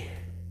agony.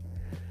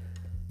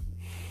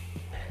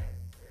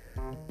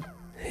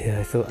 Yeah,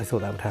 I thought that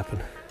would happen.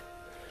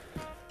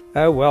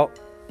 Oh well.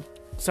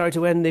 Sorry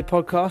to end the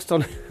podcast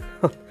on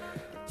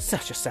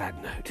such a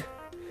sad note.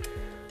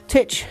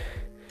 Titch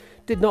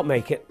did not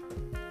make it.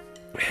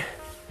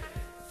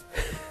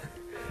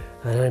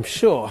 And I'm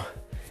sure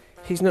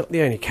he's not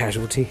the only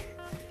casualty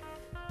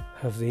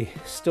of the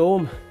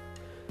storm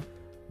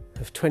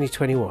of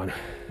 2021.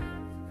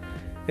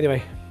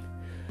 Anyway,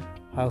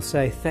 I'll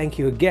say thank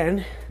you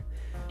again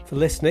for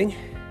listening.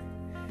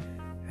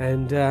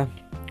 And,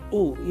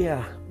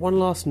 one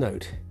last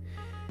note.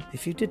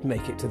 If you did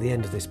make it to the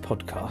end of this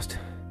podcast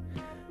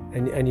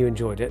and you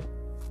enjoyed it,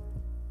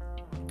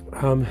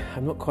 I'm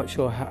not quite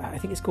sure how. I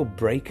think it's called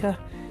Breaker,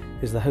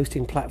 is the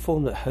hosting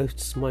platform that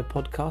hosts my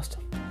podcast.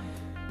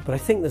 But I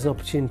think there's an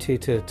opportunity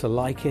to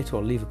like it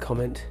or leave a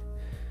comment.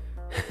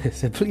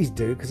 So please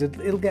do, because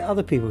it'll get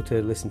other people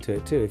to listen to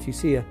it too. If you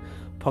see a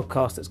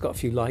podcast that's got a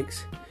few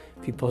likes,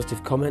 a few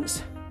positive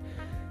comments,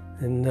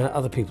 then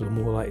other people are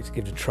more likely to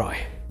give it a try.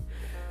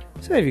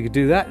 So if you could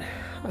do that,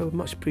 I would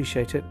much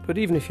appreciate it. But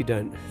even if you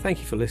don't, thank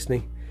you for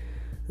listening,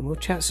 and we'll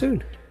chat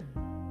soon.